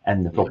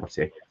in the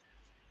property.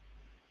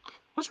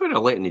 That's where a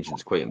letting agent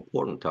is quite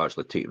important, to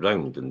actually take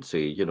round and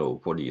say, you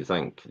know, what do you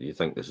think? Do you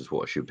think this is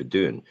what I should be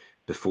doing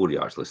before you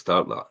actually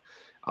start that?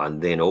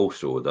 And then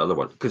also the other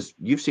one, because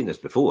you've seen this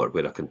before,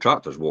 where a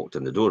contractor's walked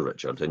in the door,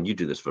 Richard, and you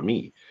do this for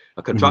me.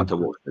 A contractor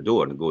walks in the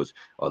door and goes,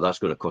 oh, that's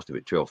going to cost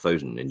about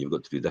 12,000, and you've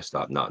got to do this,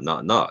 that, and that, and that,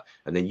 and that.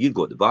 And then you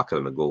go at the back of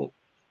them and go,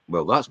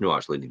 well, that's not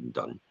actually needing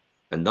done,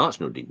 and that's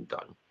not needing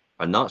done,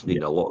 and that's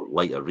needing a lot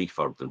lighter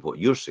refurb than what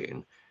you're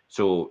saying.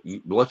 So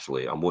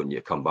literally, I'm wanting you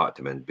to come back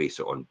to me and base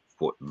it on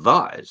what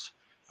that is,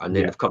 and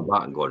then they've come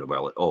back and gone,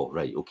 well, oh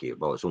right, okay,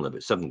 well it's only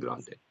about $7,000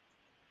 then.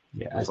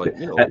 Yeah, it's like,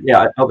 you know,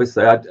 yeah.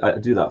 Obviously, I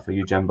do that for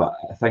you, Jim. But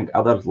I think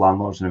other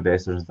landlords and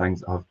investors and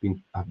things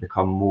have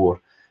become more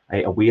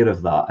aware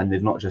of that, and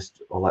they've not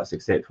just, oh, let's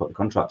accept what the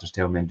contractors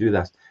tell me and do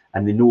this.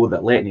 And they know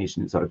that letting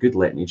agents or a good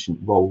letting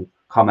agent will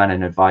come in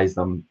and advise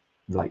them,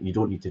 like, you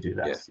don't need to do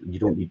this, you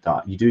don't need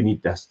that, you do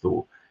need this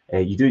though,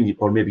 you do need,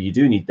 or maybe you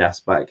do need this,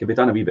 but it can be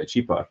done a wee bit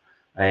cheaper.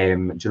 Do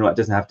you know, it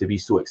doesn't have to be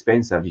so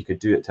expensive. You could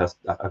do it to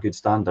a good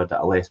standard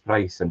at a less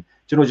price, and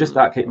do you know, just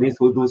that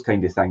those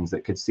kind of things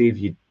that could save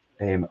you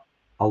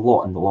a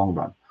lot in the long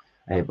run,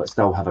 but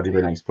still have a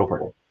really nice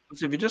property.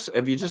 So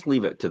if you just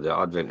leave it to the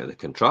advent of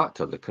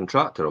the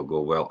contractor will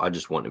go, well, I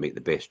just want to make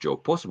the best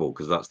job possible,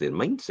 because that's their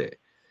mindset.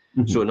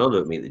 So in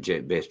order to make the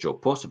best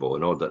job possible,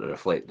 in order to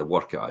reflect the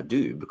work that I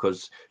do,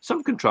 because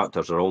some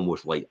contractors are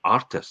almost like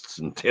artists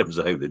in terms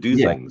of how they do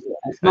things.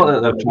 It's not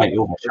that they're trying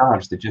to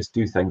overcharge; they just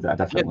do things at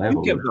a different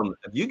level.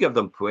 If you give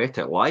them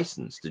poetic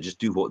license to just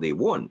do what they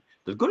want,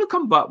 they're going to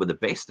come back with the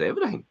best of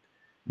everything,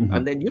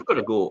 and then you're going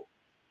to go,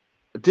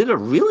 did I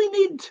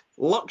really need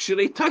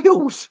luxury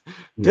tiles?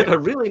 Did I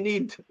really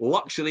need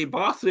luxury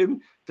bathroom?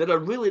 Did I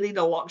really need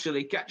a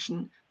luxury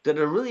kitchen? Did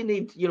I really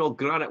need, you know,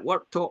 granite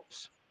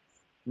worktops?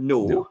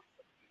 No.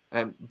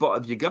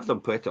 But if you give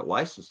them poetic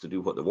license to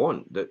do what they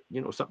want, that,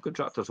 you know,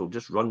 subcontractors will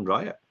just run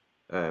riot.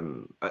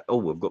 Oh,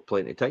 we've got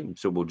plenty of time,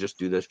 so we'll just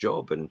do this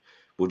job, and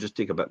we'll just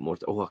take a bit more.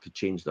 Oh, I could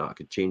change that. I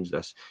could change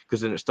this,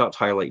 because then it starts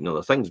highlighting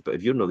other things. But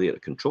if you're not there to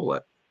control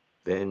it,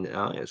 then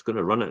it's going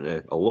to run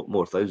into a lot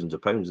more thousands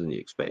of pounds than you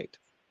expect.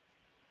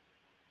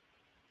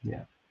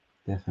 Yeah,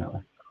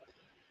 definitely.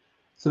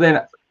 So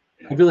then,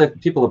 really,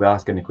 people will be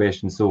asking the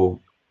question,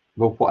 so,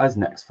 well, what is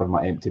next for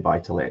my empty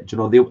buy-to-let? Do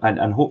you know,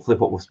 and hopefully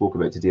what we've spoke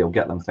about today will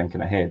get them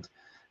thinking ahead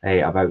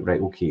about, right,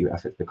 okay,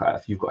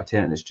 if you've got a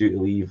tenant that's due to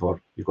leave,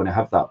 or you're going to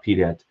have that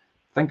period,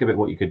 think about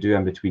what you could do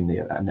in between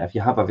there. And if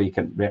you have a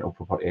vacant rental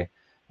property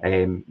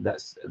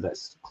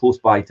that's close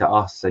by to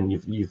us, and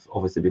you've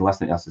obviously been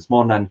listening to us this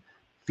morning,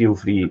 feel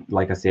free,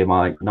 like I say,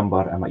 my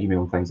number and my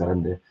email and things are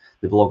in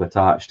the blog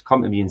attached.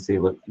 Come to me and say,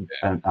 look,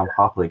 and I'll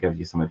happily give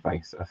you some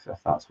advice if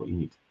that's what you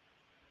need.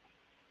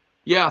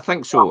 Yeah, I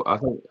think so. I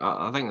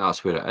think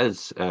that's where it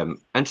is.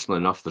 Interestingly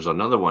enough, there's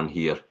another one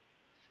here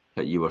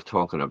that you were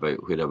talking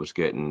about where I was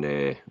getting,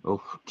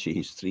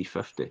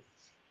 $350,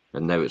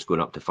 and now it's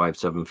going up to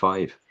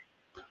 575.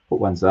 What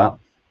one's that?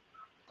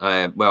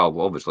 Well,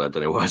 obviously I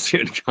don't know what I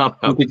said.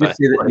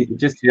 You could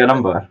just see a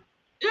number.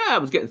 Yeah, I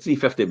was getting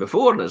 350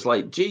 before, and it's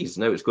like, geez,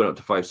 now it's going up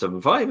to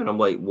 575, and I'm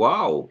like,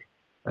 wow.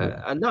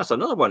 And that's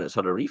another one that's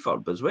had a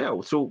refurb as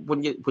well. So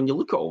when you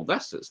look at all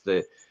this, it's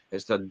the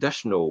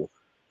additional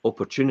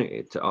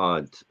opportunity to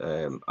add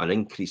an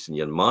increase in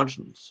your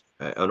margins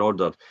in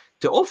order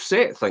to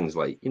offset things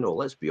like, you know,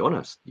 let's be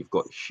honest, you've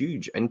got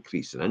huge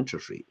increase in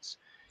interest rates,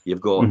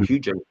 you've got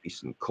huge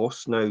increase in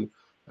costs now,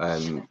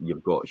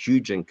 you've got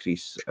huge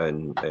increase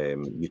in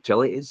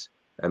utilities,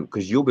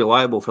 because you'll be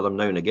liable for them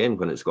now and again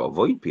when it's got a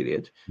void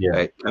period.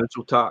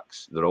 Council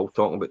tax, they're all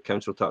talking about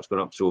council tax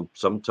going up, so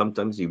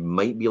sometimes you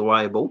might be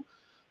liable.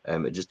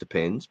 It just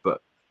depends,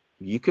 but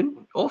you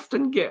can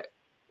often get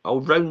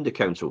around the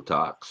council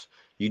tax.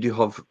 You do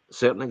have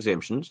certain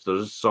exemptions.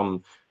 There's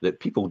some that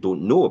people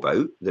don't know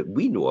about, that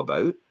we know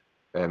about,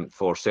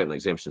 for certain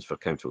exemptions for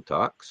council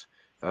tax.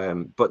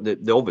 But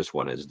the obvious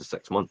one is the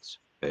 6 months.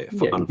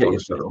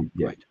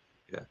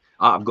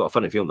 I've got a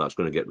funny feeling that's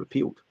going to get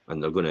repealed,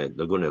 and they're going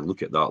to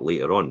look at that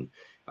later on,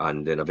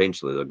 and then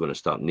eventually they're going to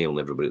start nailing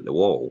everybody at the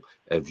wall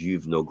if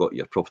you've not got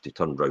your property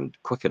turned around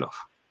quick enough.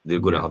 They're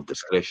going to have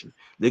discretion.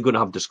 They're going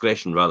to have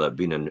discretion rather than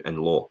being in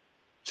law.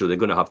 So they're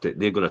going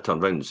to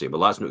turn around and say,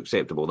 well, that's not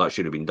acceptable. That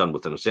should have been done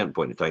within a certain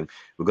point in time.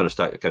 We're going to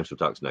start the council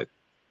tax now.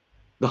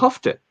 They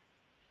have to.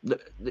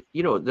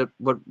 You know, they're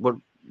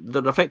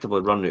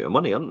effectively running out of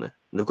money, aren't they?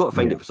 And they've got to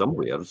find it for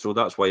somewhere. So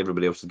that's why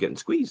everybody else is getting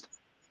squeezed.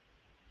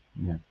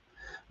 Yeah.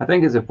 I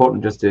think it's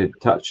important just to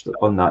touch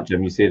on that,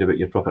 Jim. You said about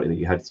your property that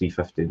you had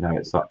 350, now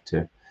it's up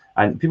to,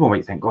 and people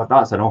might think, God,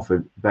 that's an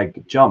awful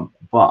big jump,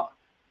 but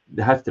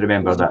they have to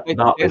remember that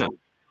is.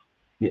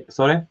 Yeah,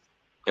 sorry.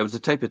 It was the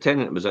type of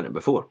tenant that was in it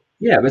before.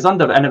 Yeah, it was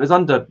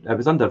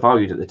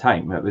undervalued at the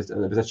time. It was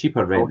a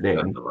cheaper rent then.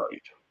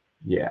 Undervalued.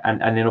 Yeah,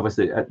 and then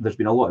obviously there's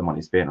been a lot of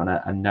money spent on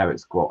it, and now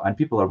it's got, and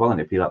people are willing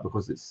to pay that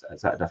because it's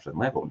at a different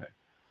level now.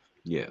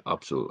 Yeah,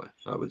 absolutely.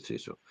 I would say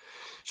so.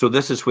 So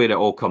this is where it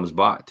all comes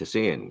back to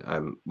saying,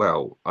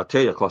 well, I'll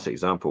tell you a classic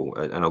example,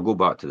 and I'll go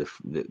back to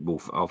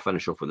I'll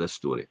finish off with this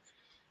story.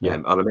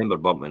 Yeah. I remember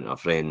bumping into a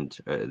friend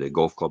at the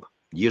golf club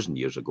years and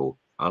years ago.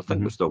 I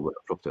think we've still got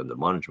a property under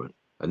management.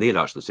 And they'd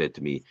actually said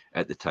to me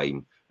at the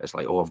time, it's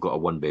like, oh, I've got a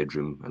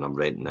 1-bedroom and I'm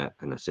renting it.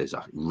 And I says,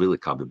 I really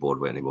can't be bored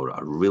with it anymore. I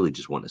really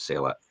just want to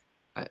sell it.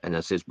 And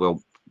I says,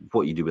 well,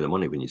 what do you do with the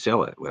money when you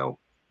sell it? Well,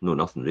 no,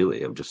 nothing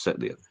really. I'll just sit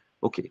there.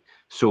 Okay.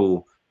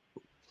 So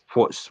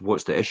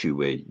what's the issue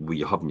with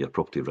you having your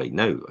property right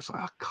now? It's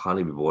like, I can't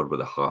be bothered with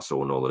the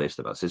hassle and all the rest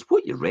of it. I says,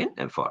 what you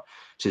renting it for?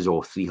 She says,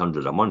 oh,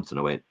 300 a month. And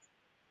I went,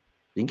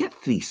 you can get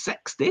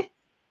 360.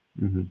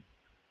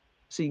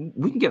 See,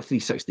 we can get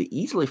 360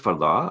 easily for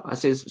that. I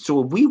says,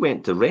 so if we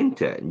went to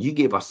rent it and you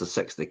gave us the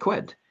 60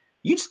 quid,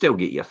 you'd still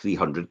get your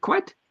 300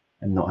 quid.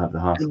 And not have the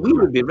hassle. And we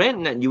would be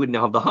renting it and you wouldn't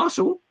have the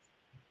hassle.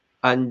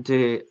 And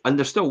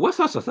they're still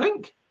with us, I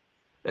think,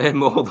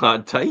 all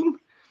that time.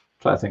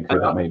 Try to think who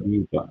that might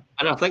be, but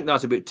and I think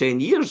that's about 10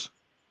 years.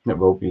 It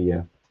will be,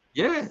 yeah.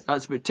 Yeah,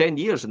 that's about 10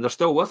 years, and they're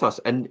still with us.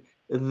 And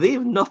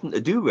they've nothing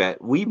to do with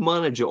it. We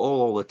manage it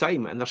all the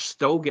time, and they're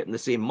still getting the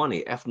same money,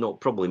 if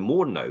not probably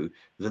more now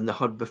than they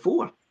had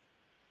before.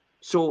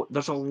 So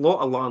there's a lot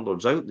of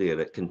landlords out there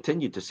that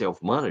continue to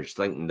self-manage,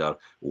 thinking they're,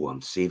 oh,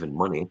 I'm saving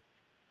money.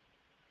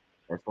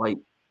 It's like,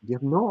 you're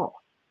not.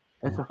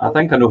 I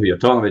think I know who you're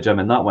talking about, Jim,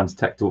 and that one's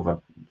ticked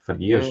over for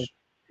years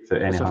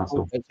without any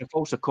hassle. It's a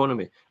false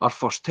economy. Our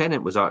first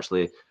tenant was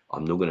actually,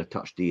 I'm not going to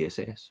touch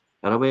DSS.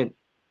 And I went,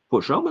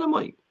 what's wrong with them,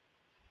 Mike?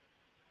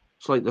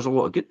 It's like there's a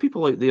lot of good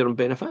people out there on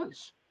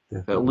benefits.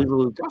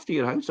 Legal look after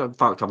your house. In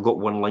fact, I've got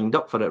one lined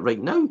up for it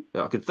right now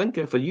that I could think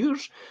of for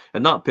years.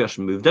 And that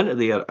person moved into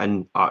there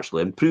and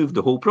actually improved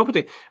the whole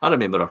property. I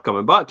remember her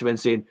coming back to me and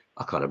saying,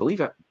 I can't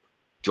believe it.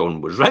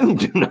 John was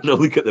round and had a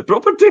look at the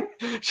property.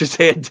 She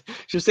says,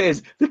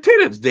 the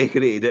tenants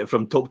decorated it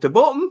from top to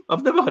bottom.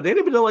 I've never had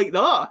anybody like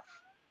that.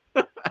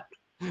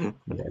 Yeah,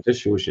 it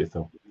just shows you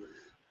though.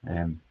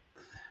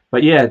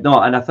 But yeah, no,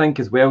 and I think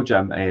as well,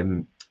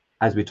 Jim,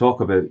 as we talk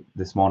about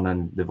this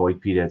morning, the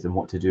void periods and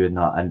what to do in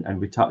that, and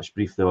we touched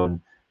briefly on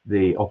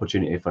the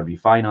opportunity for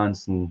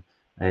refinancing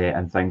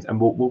and things,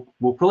 and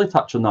we'll probably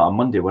touch on that on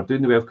Monday. We're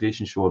doing the Wealth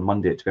Creation Show on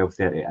Monday at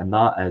 12:30, and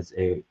that is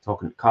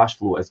talking cash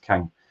flow is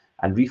king,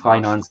 and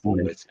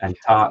refinancing and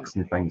tax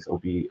and things will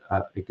be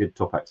a good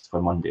topics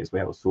for Monday as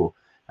well. So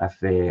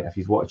if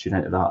you want to tune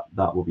into that,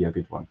 that will be a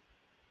good one.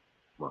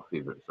 My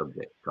favourite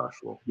subject, cash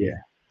flow. Yeah.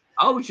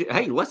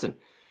 Hey, listen,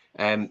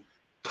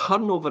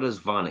 turnover is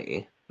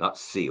vanity.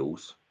 That's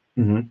sales.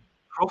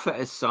 Profit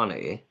is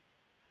sanity,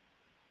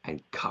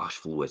 and cash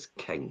flow is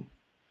king.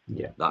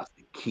 Yeah, that's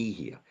the key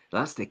here.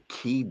 That's the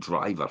key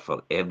driver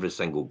for every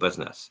single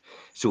business.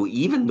 So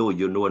even though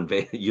you're not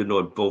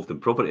involved in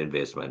property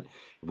investment,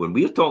 when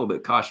we're talking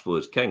about cash flow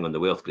is king on the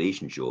Wealth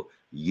Creation Show,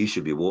 you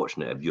should be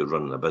watching it if you're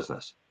running a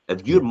business.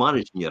 If you're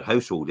managing your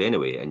household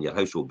anyway and your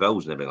household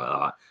bills and everything like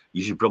that,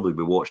 you should probably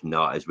be watching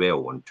that as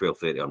well on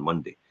 12:30 on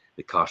Monday,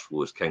 the cash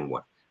flow is king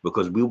one.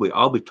 Because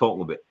I'll be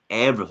talking about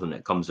everything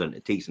that comes in,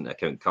 it takes into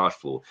account cash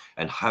flow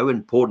and how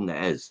important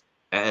it is.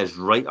 It is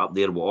right up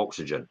there with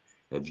oxygen.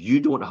 If you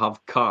don't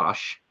have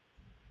cash,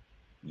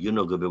 you're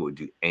not going to be able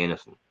to do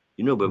anything.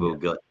 You're not going to be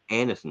able to get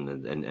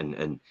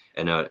anything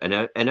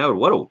in our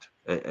world.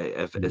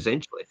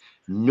 Essentially,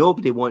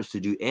 nobody wants to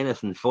do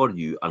anything for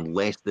you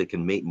unless they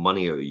can make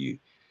money out of you,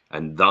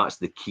 and that's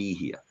the key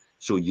here.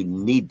 So you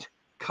need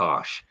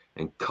cash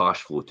and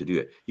cash flow to do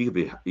it. You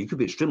could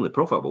be extremely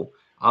profitable.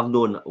 I've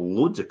known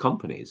loads of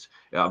companies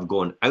that have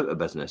gone out of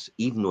business,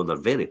 even though they're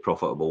very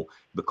profitable,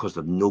 because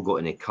they've not got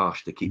any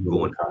cash to keep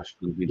going.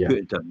 They've been put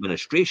into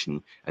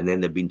administration, and then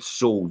they've been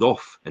sold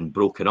off and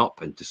broken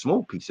up into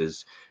small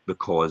pieces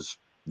because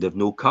they've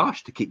no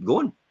cash to keep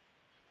going.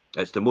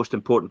 It's the most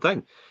important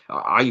thing.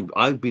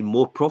 I've been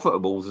more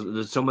profitable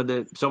than some of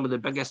the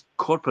biggest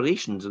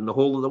corporations in the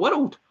whole of the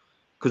world,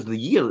 because the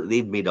year that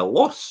they've made a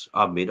loss,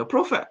 I've made a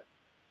profit.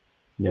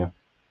 Yeah.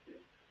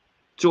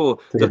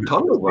 So the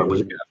turnover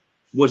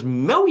was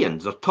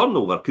millions. Their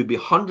turnover could be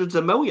hundreds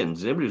of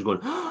millions, and everybody's going,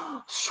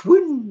 oh,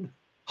 swoon,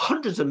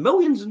 hundreds of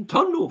millions in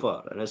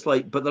turnover. And it's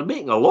like, but they're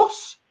making a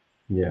loss.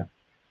 Yeah.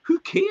 Who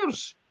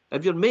cares?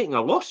 If you're making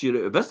a loss, you're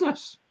out of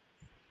business.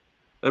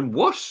 And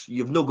worse,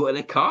 you've not got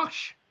any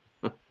cash.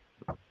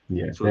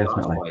 Yeah, so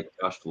definitely. That's why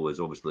cash flow is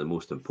obviously the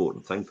most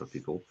important thing for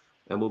people.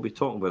 And we'll be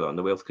talking about that on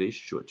the Wealth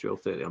Creation Show at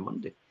 12:30 on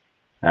Monday.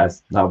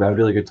 That'll be a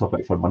really good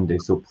topic for Monday.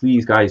 So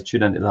please, guys,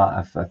 tune into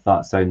that if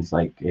that sounds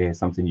like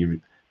something you,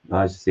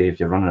 as you say, if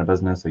you're running a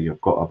business or you've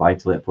got a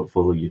buy-to-let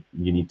portfolio,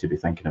 you need to be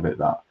thinking about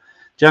that.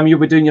 Jim, you'll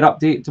be doing your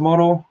update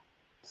tomorrow?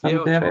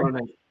 Tomorrow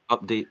night.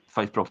 Update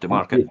Fife property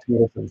market.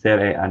 Tomorrow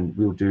 7:30, and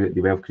we'll do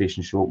the Wealth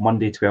Creation Show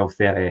Monday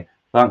 12:30.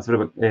 Thanks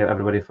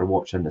everybody for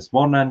watching this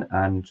morning,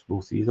 and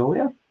we'll see you all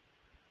later.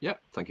 Yeah,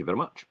 thank you very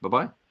much.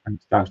 Bye-bye.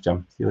 Thanks,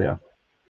 Jim. See you later.